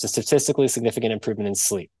introduced a statistically significant improvement in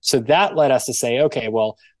sleep. So that led us to say, okay,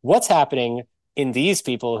 well, what's happening in these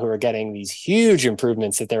people who are getting these huge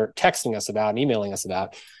improvements that they're texting us about and emailing us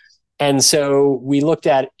about? And so we looked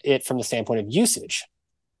at it from the standpoint of usage.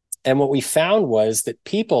 And what we found was that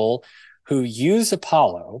people who use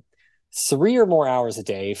Apollo 3 or more hours a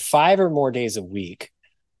day, 5 or more days a week,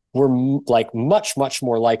 were like much, much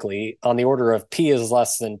more likely, on the order of P is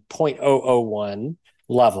less than 0.001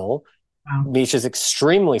 level, which is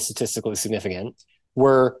extremely statistically significant.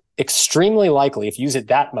 We're extremely likely, if you use it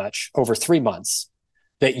that much over 3 months,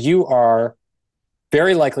 that you are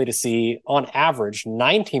very likely to see, on average,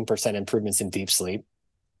 19% improvements in deep sleep,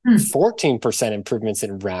 14% improvements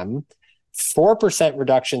in REM, 4%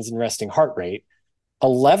 reductions in resting heart rate,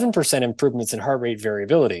 11% improvements in heart rate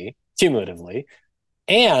variability cumulatively,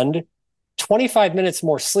 and 25 minutes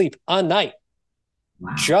more sleep a night.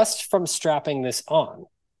 Wow. Just from strapping this on.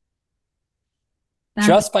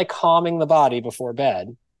 Just by calming the body before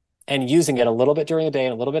bed and using it a little bit during the day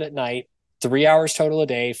and a little bit at night, 3 hours total a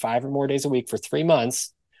day, 5 or more days a week for 3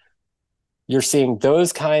 months, you're seeing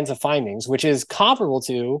those kinds of findings, which is comparable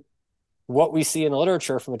to what we see in the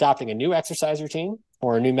literature from adopting a new exercise routine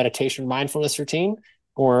or a new meditation mindfulness routine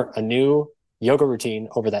or a new yoga routine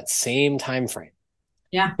over that same time frame.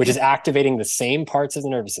 Yeah. Which is activating the same parts of the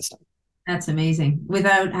nervous system. That's amazing.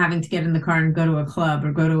 Without having to get in the car and go to a club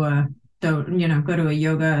or go to a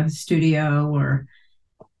yoga studio or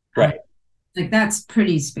right. Like that's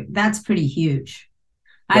pretty huge.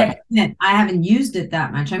 Right. I haven't used it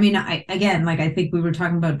that much. I mean, I think we were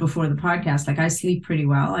talking about before the podcast, like I sleep pretty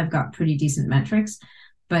well. I've got pretty decent metrics,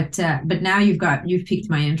 but now you've piqued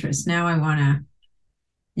my interest. Now I want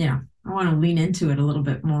to lean into it a little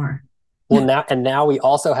bit more. Now we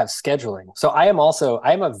also have scheduling. So I am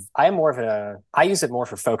more of I use it more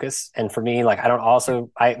for focus. And for me, like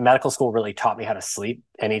medical school really taught me how to sleep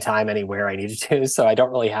anytime, anywhere I needed to. So I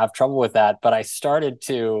don't really have trouble with that. But I started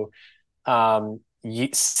to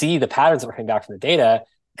see the patterns that were coming back from the data,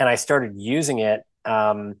 and I started using it,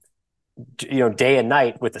 day and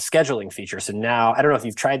night with the scheduling feature. So now, I don't know if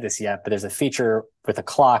you've tried this yet, but there's a feature with a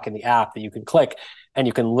clock in the app that you can click, and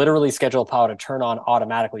you can literally schedule Apollo to turn on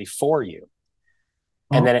automatically for you.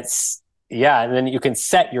 And then and then you can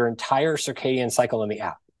set your entire circadian cycle in the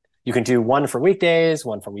app. You can do one for weekdays,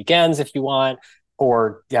 one for weekends if you want,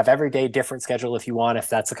 or you have every day different schedule if you want, if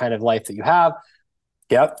that's the kind of life that you have.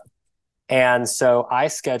 Yep. And so I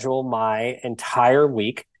schedule my entire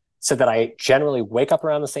week so that I generally wake up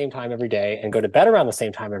around the same time every day and go to bed around the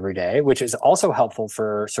same time every day, which is also helpful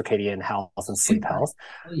for circadian health and sleep health.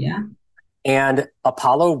 Oh, yeah. And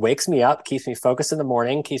Apollo wakes me up, keeps me focused in the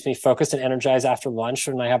morning, keeps me focused and energized after lunch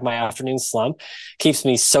when I have my afternoon slump, keeps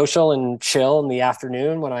me social and chill in the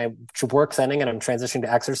afternoon when I work's ending and I'm transitioning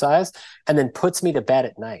to exercise, and then puts me to bed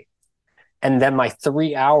at night. And then my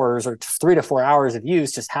 3 hours or 3 to 4 hours of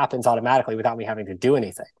use just happens automatically without me having to do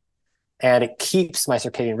anything. And it keeps my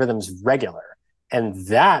circadian rhythms regular. And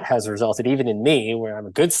that has resulted, even in me, where I'm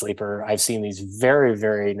a good sleeper, I've seen these very,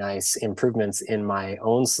 very nice improvements in my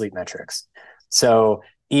own sleep metrics. So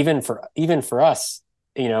even for us,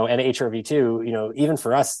 and HRV2, even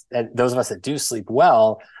for us, and those of us that do sleep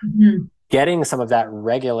well, getting some of that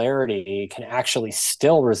regularity can actually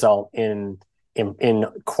still result in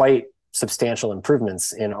quite substantial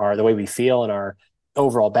improvements in the way we feel and our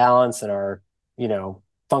overall balance and our,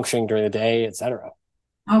 functioning during the day, et cetera.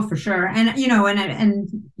 Oh, for sure. And,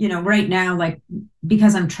 right now, like,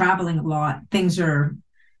 because I'm traveling a lot, things are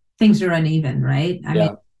uneven, right? I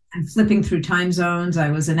mean, I'm flipping through time zones.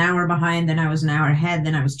 I was an hour behind, then I was an hour ahead,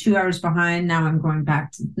 then I was 2 hours behind. Now I'm going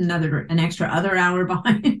back to an extra other hour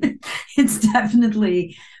behind. It's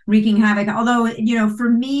definitely wreaking havoc. Although, for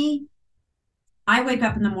me, I wake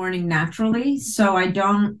up in the morning naturally, so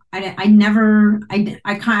I'm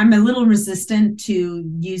a little resistant to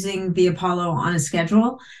using the Apollo on a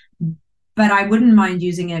schedule, but I wouldn't mind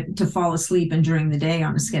using it to fall asleep and during the day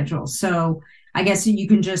on a schedule. So I guess you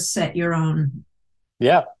can just set your own.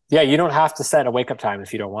 Yeah. You don't have to set a wake up time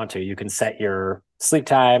if you don't want to. You can set your sleep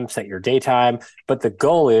time, set your daytime, but the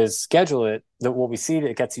goal is schedule it. What we see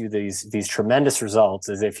that gets you these tremendous results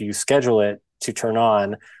is if you schedule it to turn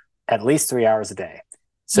on at least 3 hours a day.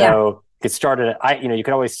 So get started at, you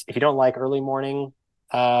could always, if you don't like early morning,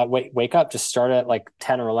 wake up, just start at like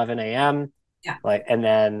 10 or 11 a.m. Yeah. And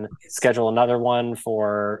then schedule another one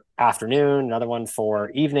for afternoon, another one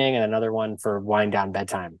for evening, and another one for wind down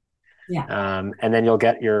bedtime. Yeah. And then you'll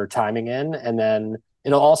get your timing in, and then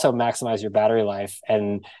it'll also maximize your battery life,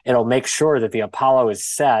 and it'll make sure that the Apollo is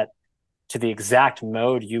set to the exact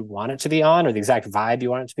mode you want it to be on, or the exact vibe you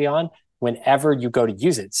want it to be on, whenever you go to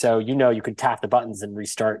use it. So, you can tap the buttons and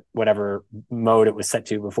restart whatever mode it was set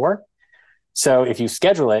to before. So if you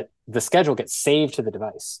schedule it, the schedule gets saved to the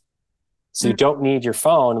device. So you don't need your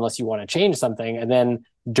phone unless you want to change something. And then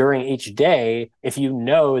during each day, if you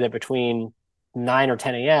know that between 9 or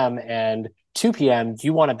 10 a.m. and 2 p.m.,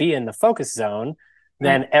 you want to be in the focus zone,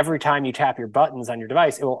 then every time you tap your buttons on your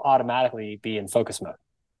device, it will automatically be in focus mode.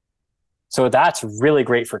 So that's really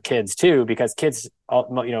great for kids too, because kids,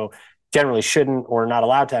 generally shouldn't or not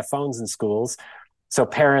allowed to have phones in schools. So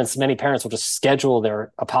many parents will just schedule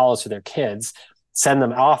their Apollos for their kids, send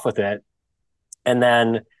them off with it, and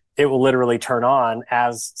then it will literally turn on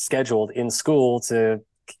as scheduled in school to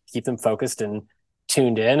keep them focused and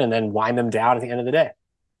tuned in, and then wind them down at the end of the day.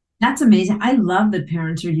 That's amazing. I love that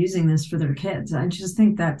parents are using this for their kids. I just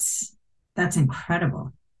think that's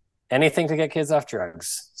incredible. Anything to get kids off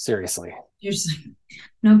drugs. Seriously.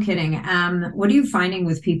 No kidding. What are you finding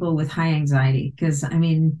with people with high anxiety? Because,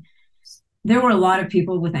 there were a lot of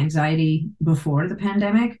people with anxiety before the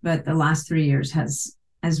pandemic, but the last 3 years has,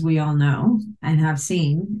 as we all know and have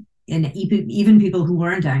seen, and even people who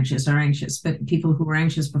weren't anxious are anxious, but people who were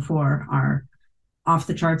anxious before are off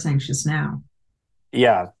the charts anxious now.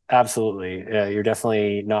 Yeah, absolutely. You're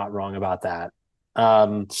definitely not wrong about that.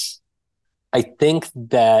 I think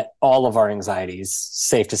that all of our anxieties,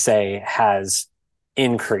 safe to say, has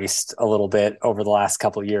increased a little bit over the last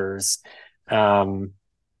couple of years.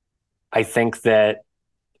 I think that,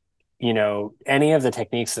 any of the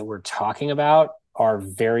techniques that we're talking about are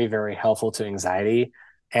very, very helpful to anxiety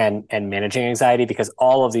and managing anxiety, because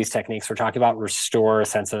all of these techniques we're talking about restore a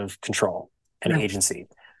sense of control and agency,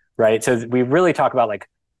 right? So we really talk about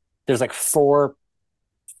there's four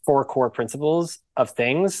four core principles of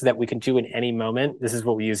things that we can do in any moment. This is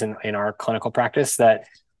what we use in our clinical practice that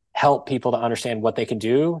help people to understand what they can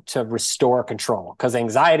do to restore control. Because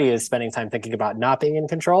anxiety is spending time thinking about not being in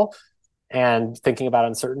control and thinking about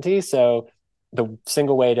uncertainty. So the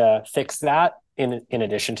single way to fix that, in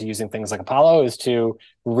addition to using things like Apollo, is to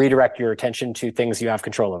redirect your attention to things you have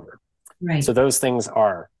control over. Right. So those things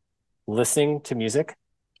are listening to music,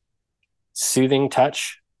 soothing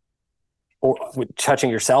touch, or touching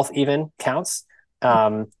yourself even counts.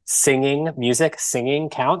 Singing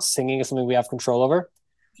counts. Singing is something we have control over.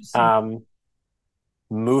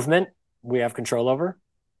 Movement we have control over,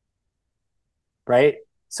 right?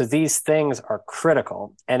 So these things are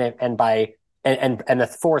critical. And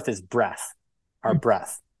the fourth is breath, our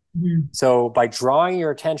breath. Mm-hmm. So by drawing your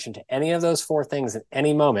attention to any of those four things at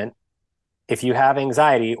any moment, if you have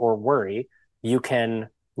anxiety or worry, you can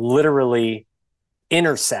literally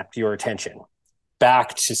intercept your attention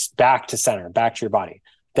back to center, back to your body.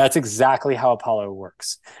 That's exactly how Apollo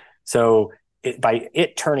works. So by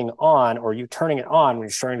it turning on, or you turning it on when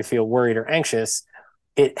you're starting to feel worried or anxious,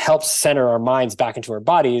 it helps center our minds back into our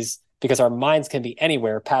bodies, because our minds can be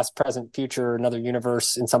anywhere, past, present, future, another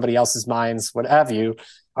universe, in somebody else's minds, what have you.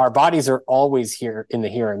 Our bodies are always here in the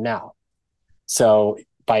here and now. So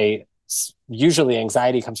usually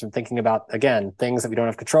anxiety comes from thinking about, again, things that we don't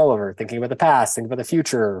have control over, thinking about the past, thinking about the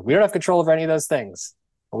future. We don't have control over any of those things.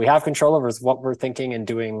 What we have control over is what we're thinking and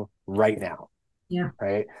doing right now. Yeah.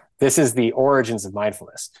 Right. This is the origins of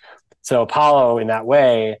mindfulness. So Apollo, in that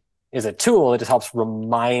way, is a tool that just helps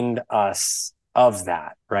remind us of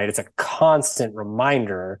that, right? It's a constant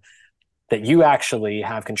reminder that you actually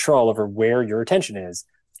have control over where your attention is.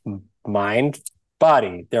 Mind,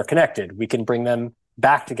 body, they're connected. We can bring them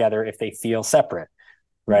back together if they feel separate,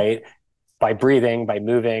 right? By breathing, by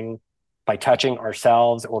moving, by touching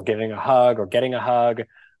ourselves, or giving a hug or getting a hug,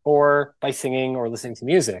 or by singing or listening to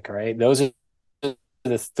music, right? Those are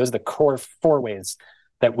the core four ways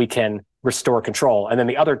that we can restore control. And then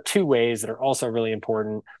the other two ways that are also really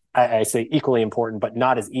important, I say equally important, but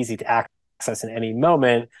not as easy to access in any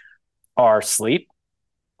moment, are sleep,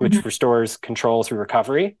 which restores control through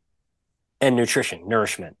recovery, and nutrition,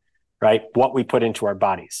 nourishment, right? What we put into our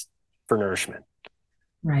bodies for nourishment.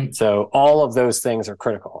 Right. So all of those things are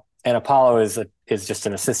critical. And Apollo is just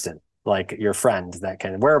an assistant, like your friend,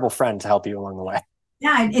 wearable friend to help you along the way.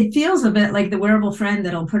 Yeah, it feels a bit like the wearable friend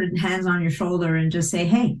that'll put his hands on your shoulder and just say,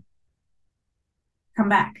 hey, come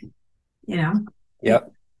back,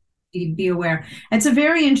 Yep. Be aware. It's a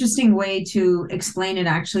very interesting way to explain it,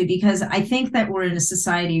 actually, because I think that we're in a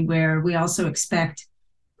society where we also expect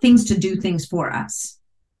things to do things for us,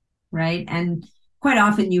 right? And quite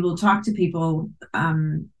often you will talk to people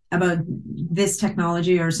about this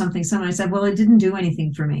technology or something. Someone said, well, it didn't do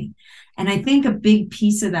anything for me. And I think a big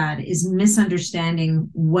piece of that is misunderstanding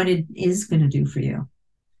what it is going to do for you.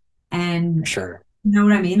 And sure. You know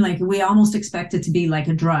what I mean? Like, we almost expect it to be like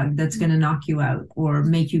a drug that's going to knock you out or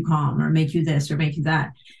make you calm or make you this or make you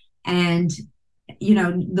that. And,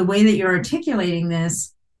 the way that you're articulating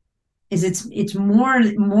this is it's more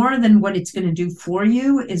than what it's going to do for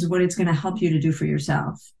you, is what it's going to help you to do for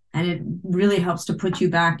yourself. And it really helps to put you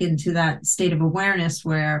back into that state of awareness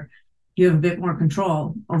where you have a bit more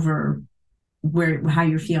control over how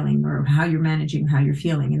you're feeling, or how you're managing how you're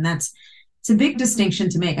feeling. And it's a big distinction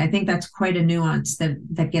to make. I think that's quite a nuance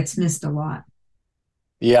that gets missed a lot.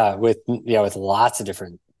 Yeah, with lots of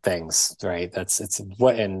different things, right?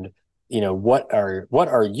 What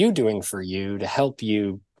are you doing for you to help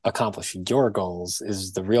you accomplish your goals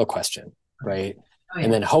is the real question, right? Oh, yeah.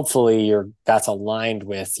 And then hopefully that's aligned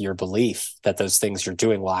with your belief that those things you're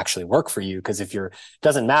doing will actually work for you. Because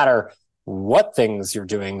doesn't matter what things you're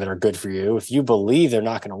doing that are good for you, if you believe they're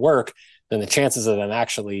not going to work, then the chances of them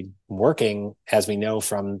actually working, as we know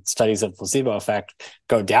from studies of placebo effect,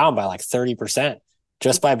 go down by like 30%.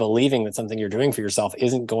 Just by believing that something you're doing for yourself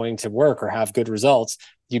isn't going to work or have good results,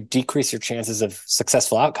 you decrease your chances of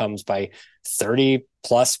successful outcomes by 30+%.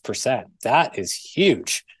 That is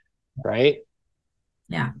huge, right?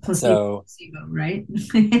 Yeah. Placebo, right?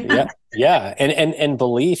 Yeah. And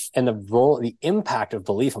belief, and the impact of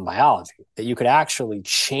belief on biology, that you could actually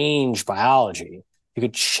change biology. You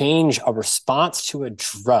could change a response to a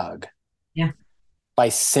drug by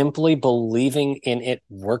simply believing in it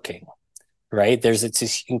working, right? It's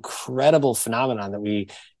this incredible phenomenon that we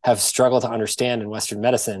have struggled to understand in Western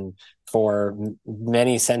medicine for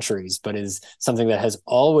many centuries, but is something that has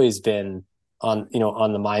always been on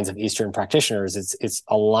the minds of Eastern practitioners. It's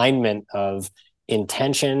alignment of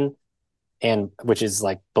intention, and which is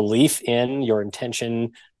like belief in your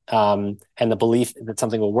intention, and the belief that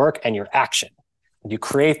something will work, and your action. You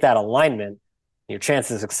create that alignment, your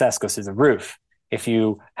chances of success goes through the roof. If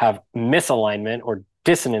you have misalignment or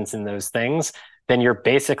dissonance in those things, then you're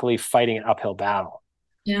basically fighting an uphill battle.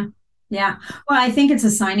 Yeah. Yeah. Well, I think it's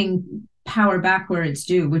assigning power back where it's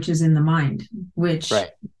due, which is in the mind, which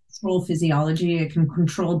right. control physiology. It can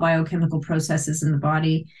control biochemical processes in the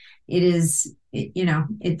body. It is,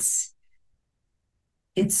 it's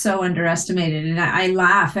so underestimated. And I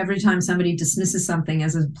laugh every time somebody dismisses something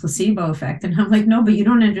as a placebo effect. And I'm like, no, but you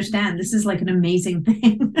don't understand. This is like an amazing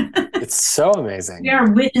thing. It's so amazing. We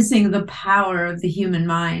are witnessing the power of the human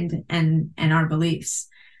mind and our beliefs.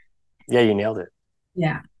 Yeah, you nailed it.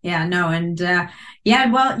 Yeah. Yeah. No. And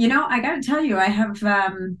yeah, well, I got to tell you, I have,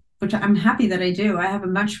 which I'm happy that I do, I have a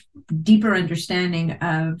much deeper understanding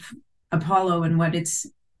of Apollo and what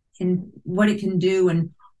it can do and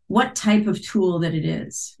what type of tool that it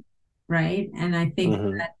is. Right. And I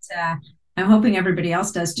think that I'm hoping everybody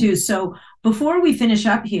else does too. So before we finish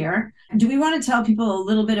up here, do we want to tell people a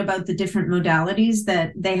little bit about the different modalities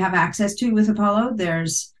that they have access to with Apollo?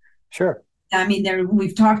 Sure. I mean,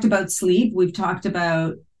 we've talked about sleep. We've talked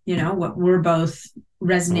about, what we're both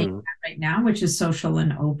resonating at right now, which is social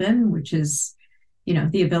and open, which is,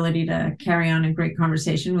 the ability to carry on a great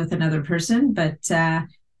conversation with another person. But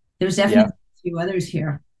there's definitely a few others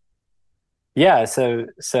here. Yeah, so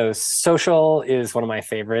social is one of my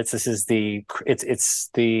favorites. This is it's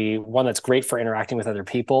the one that's great for interacting with other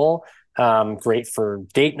people, great for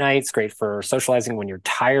date nights, great for socializing when you're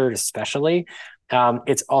tired, especially.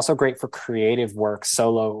 It's also great for creative work,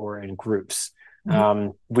 solo or in groups.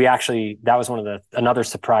 That was another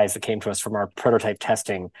surprise that came to us from our prototype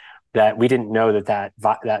testing, that we didn't know that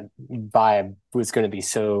vibe was going to be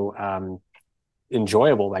so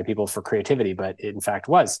enjoyable by people for creativity, but it in fact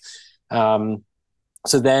was.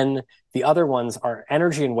 So then the other ones are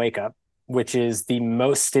energy and wake up, which is the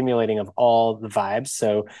most stimulating of all the vibes.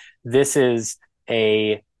 So this is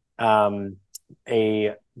a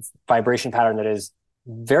vibration pattern that is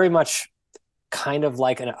very much kind of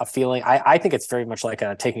like a feeling. I think it's very much like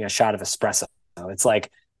taking a shot of espresso.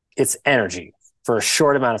 It's energy for a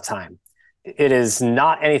short amount of time. It is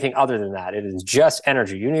not anything other than that. It is just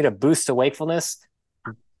energy. You need a boost to wakefulness.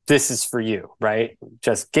 This is for you, right?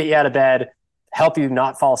 Just get you out of bed, help you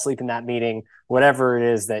not fall asleep in that meeting, whatever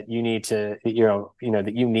it is that you need to,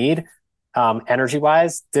 that you need, energy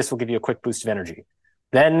wise, this will give you a quick boost of energy.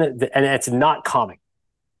 And it's not calming.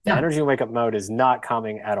 The energy and wake up mode is not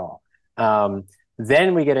calming at all.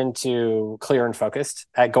 Then we get into clear and focused,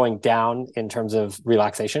 going down in terms of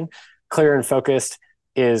relaxation. Clear and focused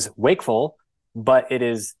is wakeful, but it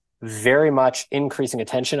is very much increasing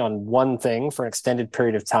attention on one thing for an extended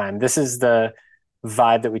period of time. This is the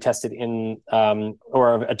vibe that we tested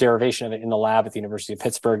or a derivation of it in the lab at the University of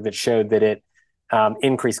Pittsburgh that showed that it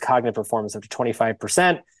increased cognitive performance up to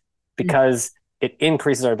 25% because it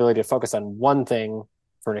increases our ability to focus on one thing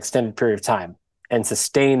for an extended period of time and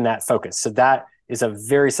sustain that focus. So that is a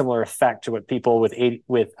very similar effect to what people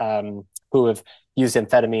who have used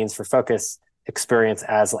amphetamines for focus experience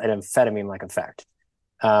as an amphetamine-like effect.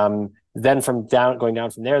 Then going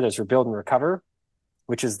down from there, there's rebuild and recover,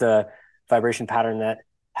 which is the vibration pattern that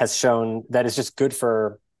has shown that is just good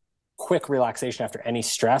for quick relaxation after any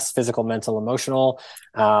stress, physical, mental, emotional.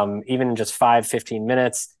 Even in just 5-15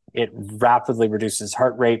 minutes, it rapidly reduces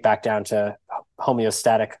heart rate back down to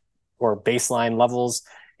homeostatic or baseline levels.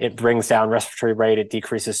 It brings down respiratory rate. It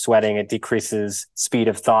decreases sweating. It decreases speed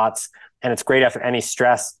of thoughts. And it's great after any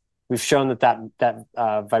stress. We've shown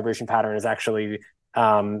that vibration pattern is actually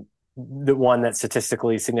the one that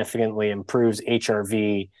statistically significantly improves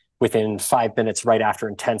HRV within 5 minutes right after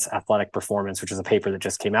intense athletic performance, which is a paper that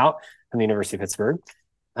just came out from the University of Pittsburgh.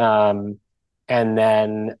 And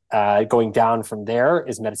then going down from there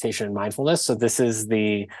is meditation and mindfulness. So this is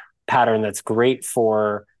the pattern that's great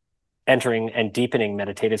for entering and deepening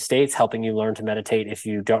meditative states, helping you learn to meditate if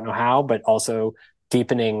you don't know how, but also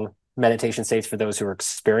deepening meditation states for those who are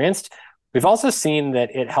experienced. We've also seen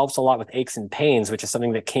that it helps a lot with aches and pains, which is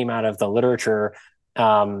something that came out of the literature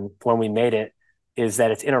when we made it, is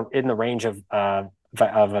that it's in the range of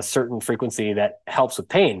a certain frequency that helps with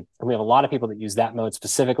pain. And we have a lot of people that use that mode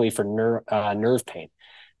specifically for nerve pain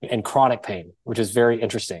and chronic pain, which is very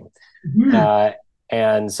interesting. Mm-hmm.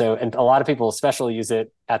 And a lot of people especially use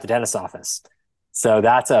it at the dentist's office. So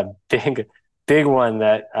that's a big one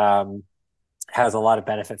that has a lot of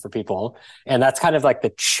benefit for people. And that's kind of like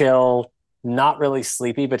the chill, not really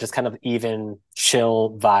sleepy, but just kind of even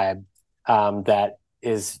chill vibe that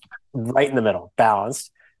is right in the middle,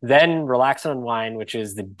 balanced. Then relax and unwind, which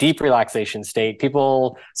is the deep relaxation state.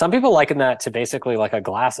 Some people liken that to basically like a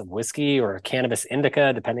glass of whiskey or a cannabis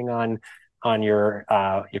indica, depending on your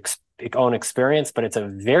own experience, but it's a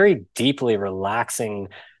very deeply relaxing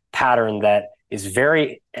pattern that is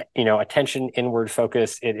very, attention inward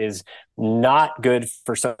focused. It is not good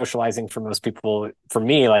for socializing for most people. For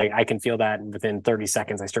me, like I can feel that within 30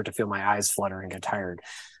 seconds, I start to feel my eyes flutter and get tired.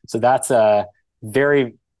 So that's a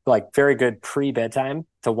very good pre-bedtime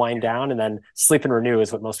to wind down, and then sleep and renew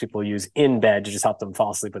is what most people use in bed to just help them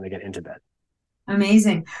fall asleep when they get into bed.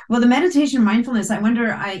 Amazing. Well, the meditation mindfulness, I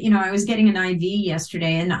wonder, I was getting an IV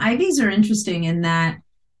yesterday, and IVs are interesting in that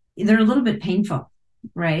they're a little bit painful,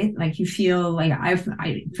 right? Like you feel like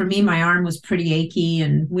for me, my arm was pretty achy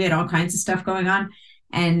and we had all kinds of stuff going on.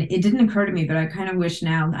 And it didn't occur to me, but I kind of wish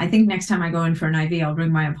now, I think next time I go in for an IV, I'll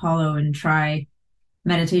bring my Apollo and try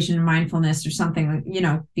meditation and mindfulness or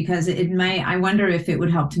something, because I wonder if it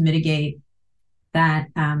would help to mitigate that.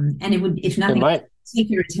 And it would, if nothing, take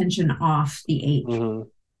your attention off the ache,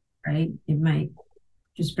 right? It might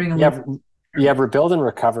just bring a little. Yeah, rebuild and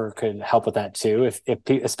recover could help with that too.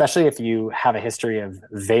 Especially if you have a history of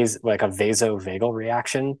a vasovagal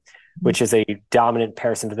reaction, which is a dominant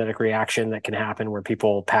parasympathetic reaction that can happen where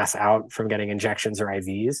people pass out from getting injections or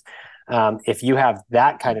IVs. If you have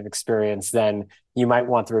that kind of experience, then you might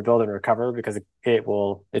want to rebuild and recover because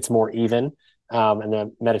it's more even. And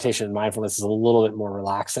the meditation and mindfulness is a little bit more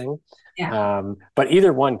relaxing. Yeah. But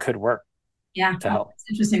either one could work. Yeah. To help. It's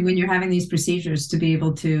interesting when you're having these procedures to be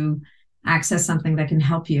able to access something that can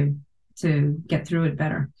help you to get through it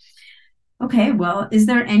better. Okay. Well, is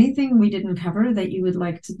there anything we didn't cover that you would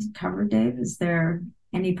like to cover, Dave? Is there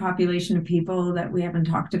any population of people that we haven't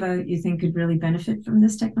talked about you think could really benefit from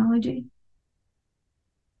this technology?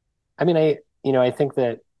 I mean, I think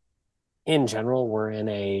that in general, we're in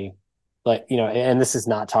and this is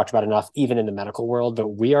not talked about enough, even in the medical world, but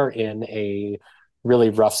we are in a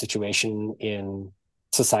really rough situation in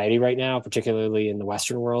society right now, particularly in the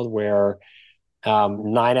Western world, where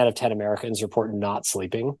 9 out of 10 Americans report not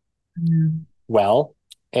sleeping well,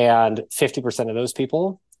 and 50% of those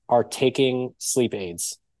people are taking sleep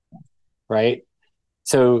aids, right?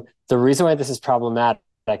 So the reason why this is problematic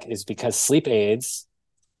is because sleep aids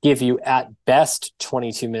give you at best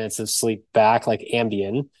 22 minutes of sleep back, like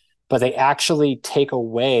Ambien, but they actually take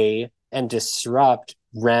away and disrupt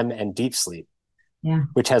REM and deep sleep. Yeah.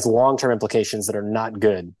 Which has long-term implications that are not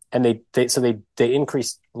good. And they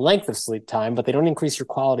increase length of sleep time, but they don't increase your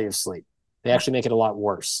quality of sleep. They actually make it a lot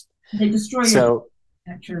worse. They destroy your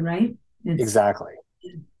architecture, right? Exactly.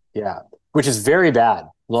 Yeah. Which is very bad,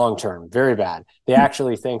 long-term, very bad. They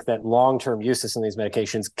actually think that long-term use of some of these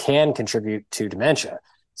medications can contribute to dementia.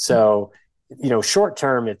 So,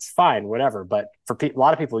 short-term, it's fine, whatever. But for a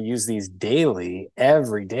lot of people use these daily,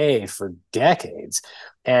 every day for decades.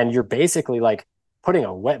 And you're basically like putting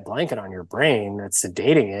a wet blanket on your brain that's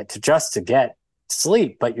sedating it to get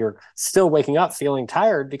sleep, but you're still waking up feeling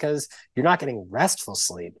tired because you're not getting restful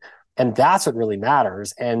sleep. And that's what really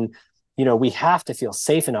matters. And, we have to feel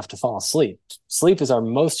safe enough to fall asleep. Sleep is our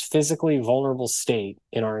most physically vulnerable state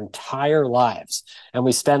in our entire lives. And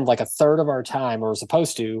we spend like a third of our time, or we're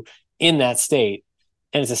supposed to, in that state.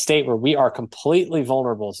 And it's a state where we are completely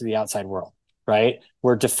vulnerable to the outside world, right?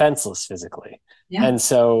 We're defenseless physically. Yeah. And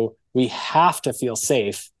so we have to feel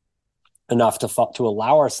safe enough to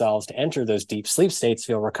allow ourselves to enter those deep sleep states,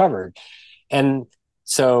 feel recovered. And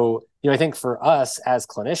so, I think for us as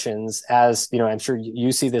clinicians, I'm sure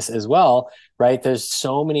you see this as well, right? There's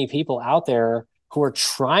so many people out there who are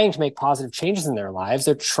trying to make positive changes in their lives.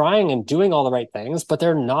 They're trying and doing all the right things, but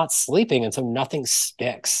they're not sleeping. And so nothing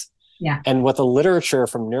sticks. Yeah. And what the literature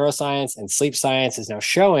from neuroscience and sleep science is now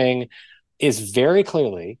showing is very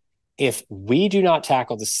clearly, if we do not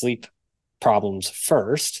tackle the sleep problems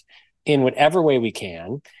first in whatever way we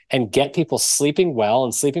can and get people sleeping well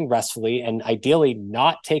and sleeping restfully, and ideally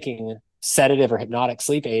not taking sedative or hypnotic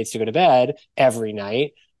sleep aids to go to bed every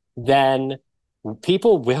night, then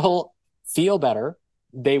people will feel better.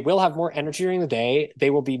 They will have more energy during the day. They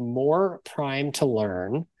will be more primed to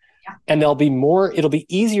learn. Yeah. And it'll be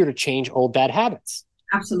easier to change old bad habits.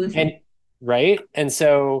 Absolutely. And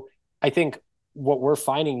so I think what we're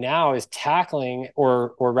finding now is tackling,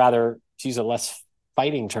 or rather, to use a less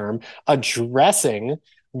fighting term, addressing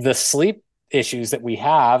the sleep issues that we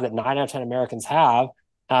have, that 9 out of 10 Americans have,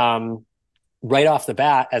 right off the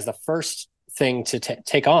bat as the first thing to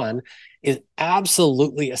take on, is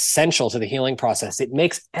absolutely essential to the healing process. It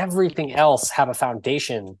makes everything else have a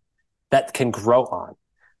foundation that can grow on.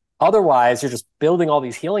 Otherwise, you're just building all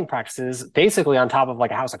these healing practices basically on top of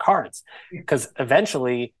like a house of cards, because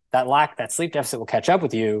eventually that sleep deficit will catch up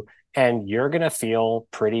with you and you're going to feel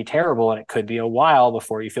pretty terrible. And it could be a while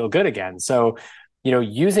before you feel good again. So,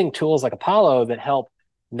 using tools like Apollo that help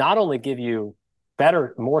not only give you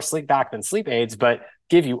better, more sleep back than sleep aids, but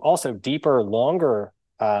give you also deeper, longer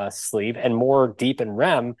sleep and more deep in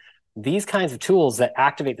REM. These kinds of tools that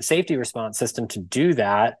activate the safety response system to do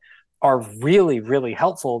that are really, really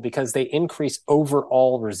helpful because they increase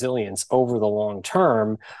overall resilience over the long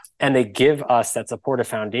term. And they give us that supportive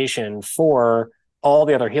foundation for all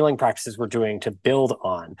the other healing practices we're doing to build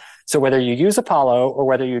on. So whether you use Apollo or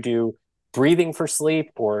whether you do breathing for sleep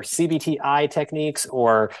or CBTI techniques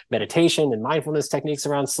or meditation and mindfulness techniques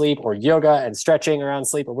around sleep or yoga and stretching around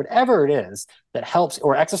sleep or whatever it is that helps,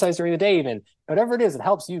 or exercise during the day even, whatever it is that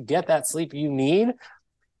helps you get that sleep you need,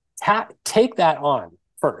 take that on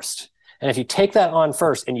first. And if you take that on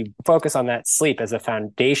first and you focus on that sleep as a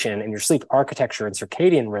foundation and your sleep architecture and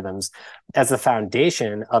circadian rhythms as the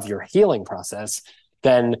foundation of your healing process,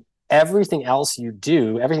 then everything else we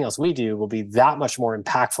do will be that much more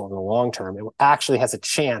impactful in the long term. It actually has a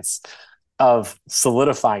chance of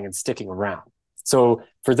solidifying and sticking around. So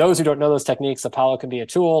for those who don't know those techniques, Apollo can be a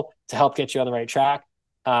tool to help get you on the right track.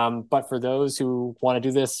 But for those who want to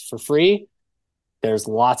do this for free, there's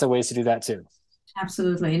lots of ways to do that too.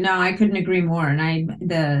 Absolutely. No, I couldn't agree more.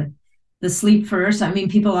 And the sleep first, I mean,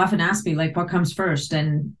 people often ask me like, what comes first?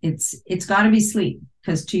 And it's got to be sleep,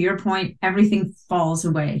 because to your point, everything falls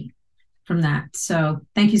away from that. So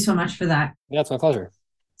thank you so much for that. Yeah, it's my pleasure.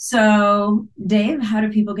 So Dave, how do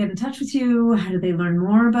people get in touch with you? How do they learn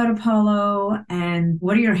more about Apollo? And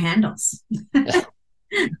what are your handles?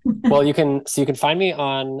 Well, you can find me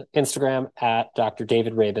on Instagram at Dr.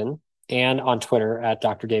 David Rabin and on Twitter at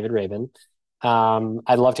Dr. David Rabin.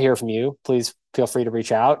 I'd love to hear from you. Please feel free to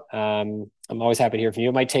reach out. I'm always happy to hear from you.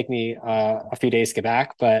 It might take me a few days to get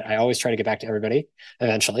back, but I always try to get back to everybody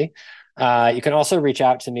eventually. You can also reach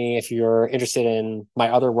out to me if you're interested in my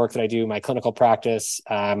other work that I do, my clinical practice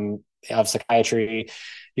of psychiatry.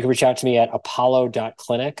 You can reach out to me at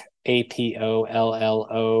apollo.clinic,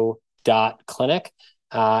 APOLLO.clinic.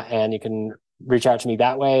 And you can reach out to me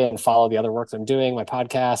that way and follow the other work that I'm doing, my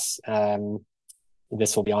podcasts.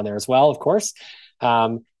 This will be on there as well, of course.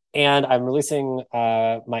 And I'm releasing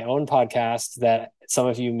my own podcast that some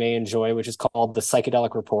of you may enjoy, which is called The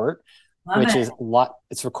Psychedelic Report,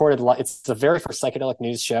 it's recorded. It's the very first psychedelic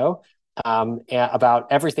news show about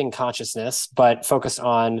everything consciousness, but focused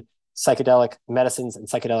on psychedelic medicines and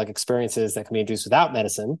psychedelic experiences that can be induced without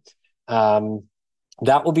medicine.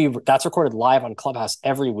 That's recorded live on Clubhouse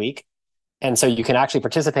every week. And so you can actually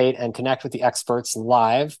participate and connect with the experts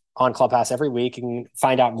live on Clubhouse every week. You can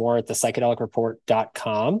find out more at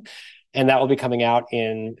thepsychedelicreport.com. And that will be coming out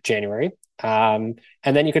in January. And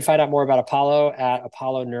then you can find out more about Apollo at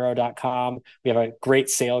apolloneuro.com. We have a great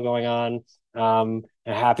sale going on. I'm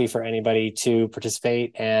happy for anybody to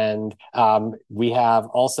participate. And we have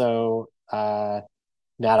also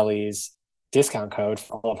Natalie's discount code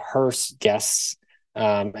for all of her guests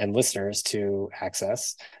and listeners to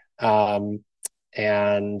access. And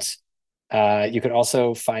you can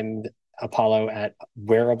also find Apollo at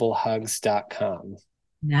wearablehugs.com.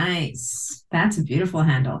 Nice. That's a beautiful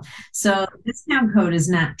handle. So discount code is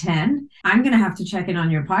NAT10. I'm going to have to check in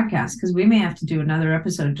on your podcast because we may have to do another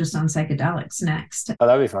episode just on psychedelics next. Oh,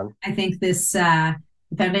 that'd be fun. I think this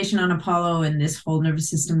foundation on Apollo and this whole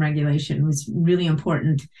nervous system regulation was really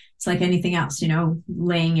important. It's like anything else,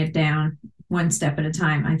 laying it down one step at a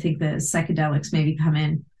time. I think the psychedelics maybe come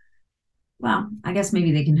in. Well, I guess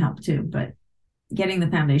maybe they can help too, but getting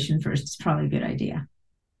the foundation first is probably a good idea.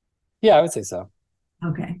 Yeah, I would say so.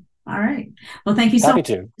 Okay. All right. Well, thank you so much.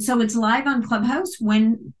 Happy to. So it's live on Clubhouse.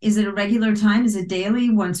 When is it a regular time? Is it daily,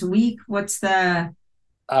 once a week? What's the...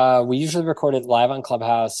 We usually record it live on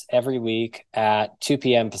Clubhouse every week at 2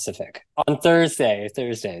 p.m. Pacific on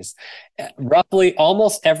Thursdays. Roughly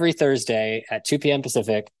almost every Thursday at 2 p.m.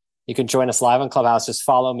 Pacific. You can join us live on Clubhouse. Just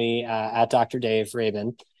follow me at Dr. Dave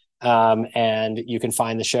Rabin. And you can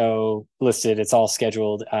find the show listed. It's all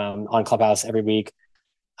scheduled on Clubhouse every week.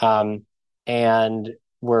 And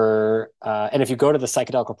if you go to the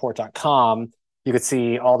psychedelicreport.com, you could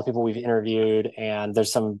see all the people we've interviewed, and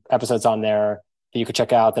there's some episodes on there that you could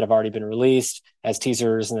check out that have already been released as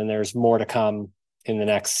teasers. And then there's more to come in the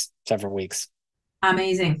next several weeks.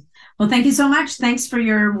 Amazing. Well, thank you so much. Thanks for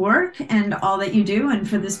your work and all that you do, and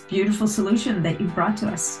for this beautiful solution that you've brought to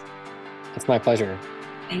us. It's my pleasure.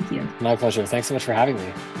 Thank you. My pleasure. Thanks so much for having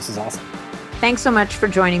me. This is awesome. Thanks so much for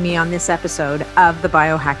joining me on this episode of the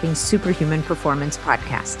Biohacking Superhuman Performance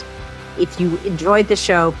Podcast. If you enjoyed the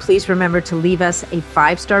show, please remember to leave us a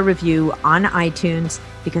 5-star review on iTunes,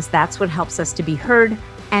 because that's what helps us to be heard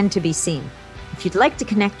and to be seen. If you'd like to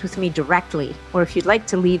connect with me directly, or if you'd like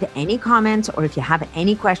to leave any comments, or if you have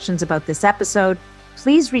any questions about this episode,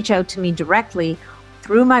 please reach out to me directly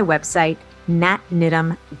through my website,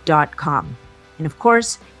 natnidham.com. And of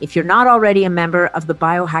course, if you're not already a member of the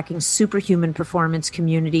Biohacking Superhuman Performance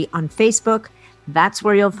community on Facebook, that's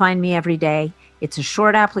where you'll find me every day. It's a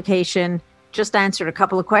short application, just answered a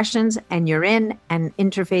couple of questions, and you're in and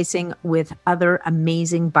interfacing with other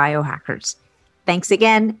amazing biohackers. Thanks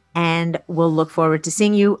again, and we'll look forward to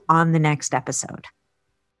seeing you on the next episode.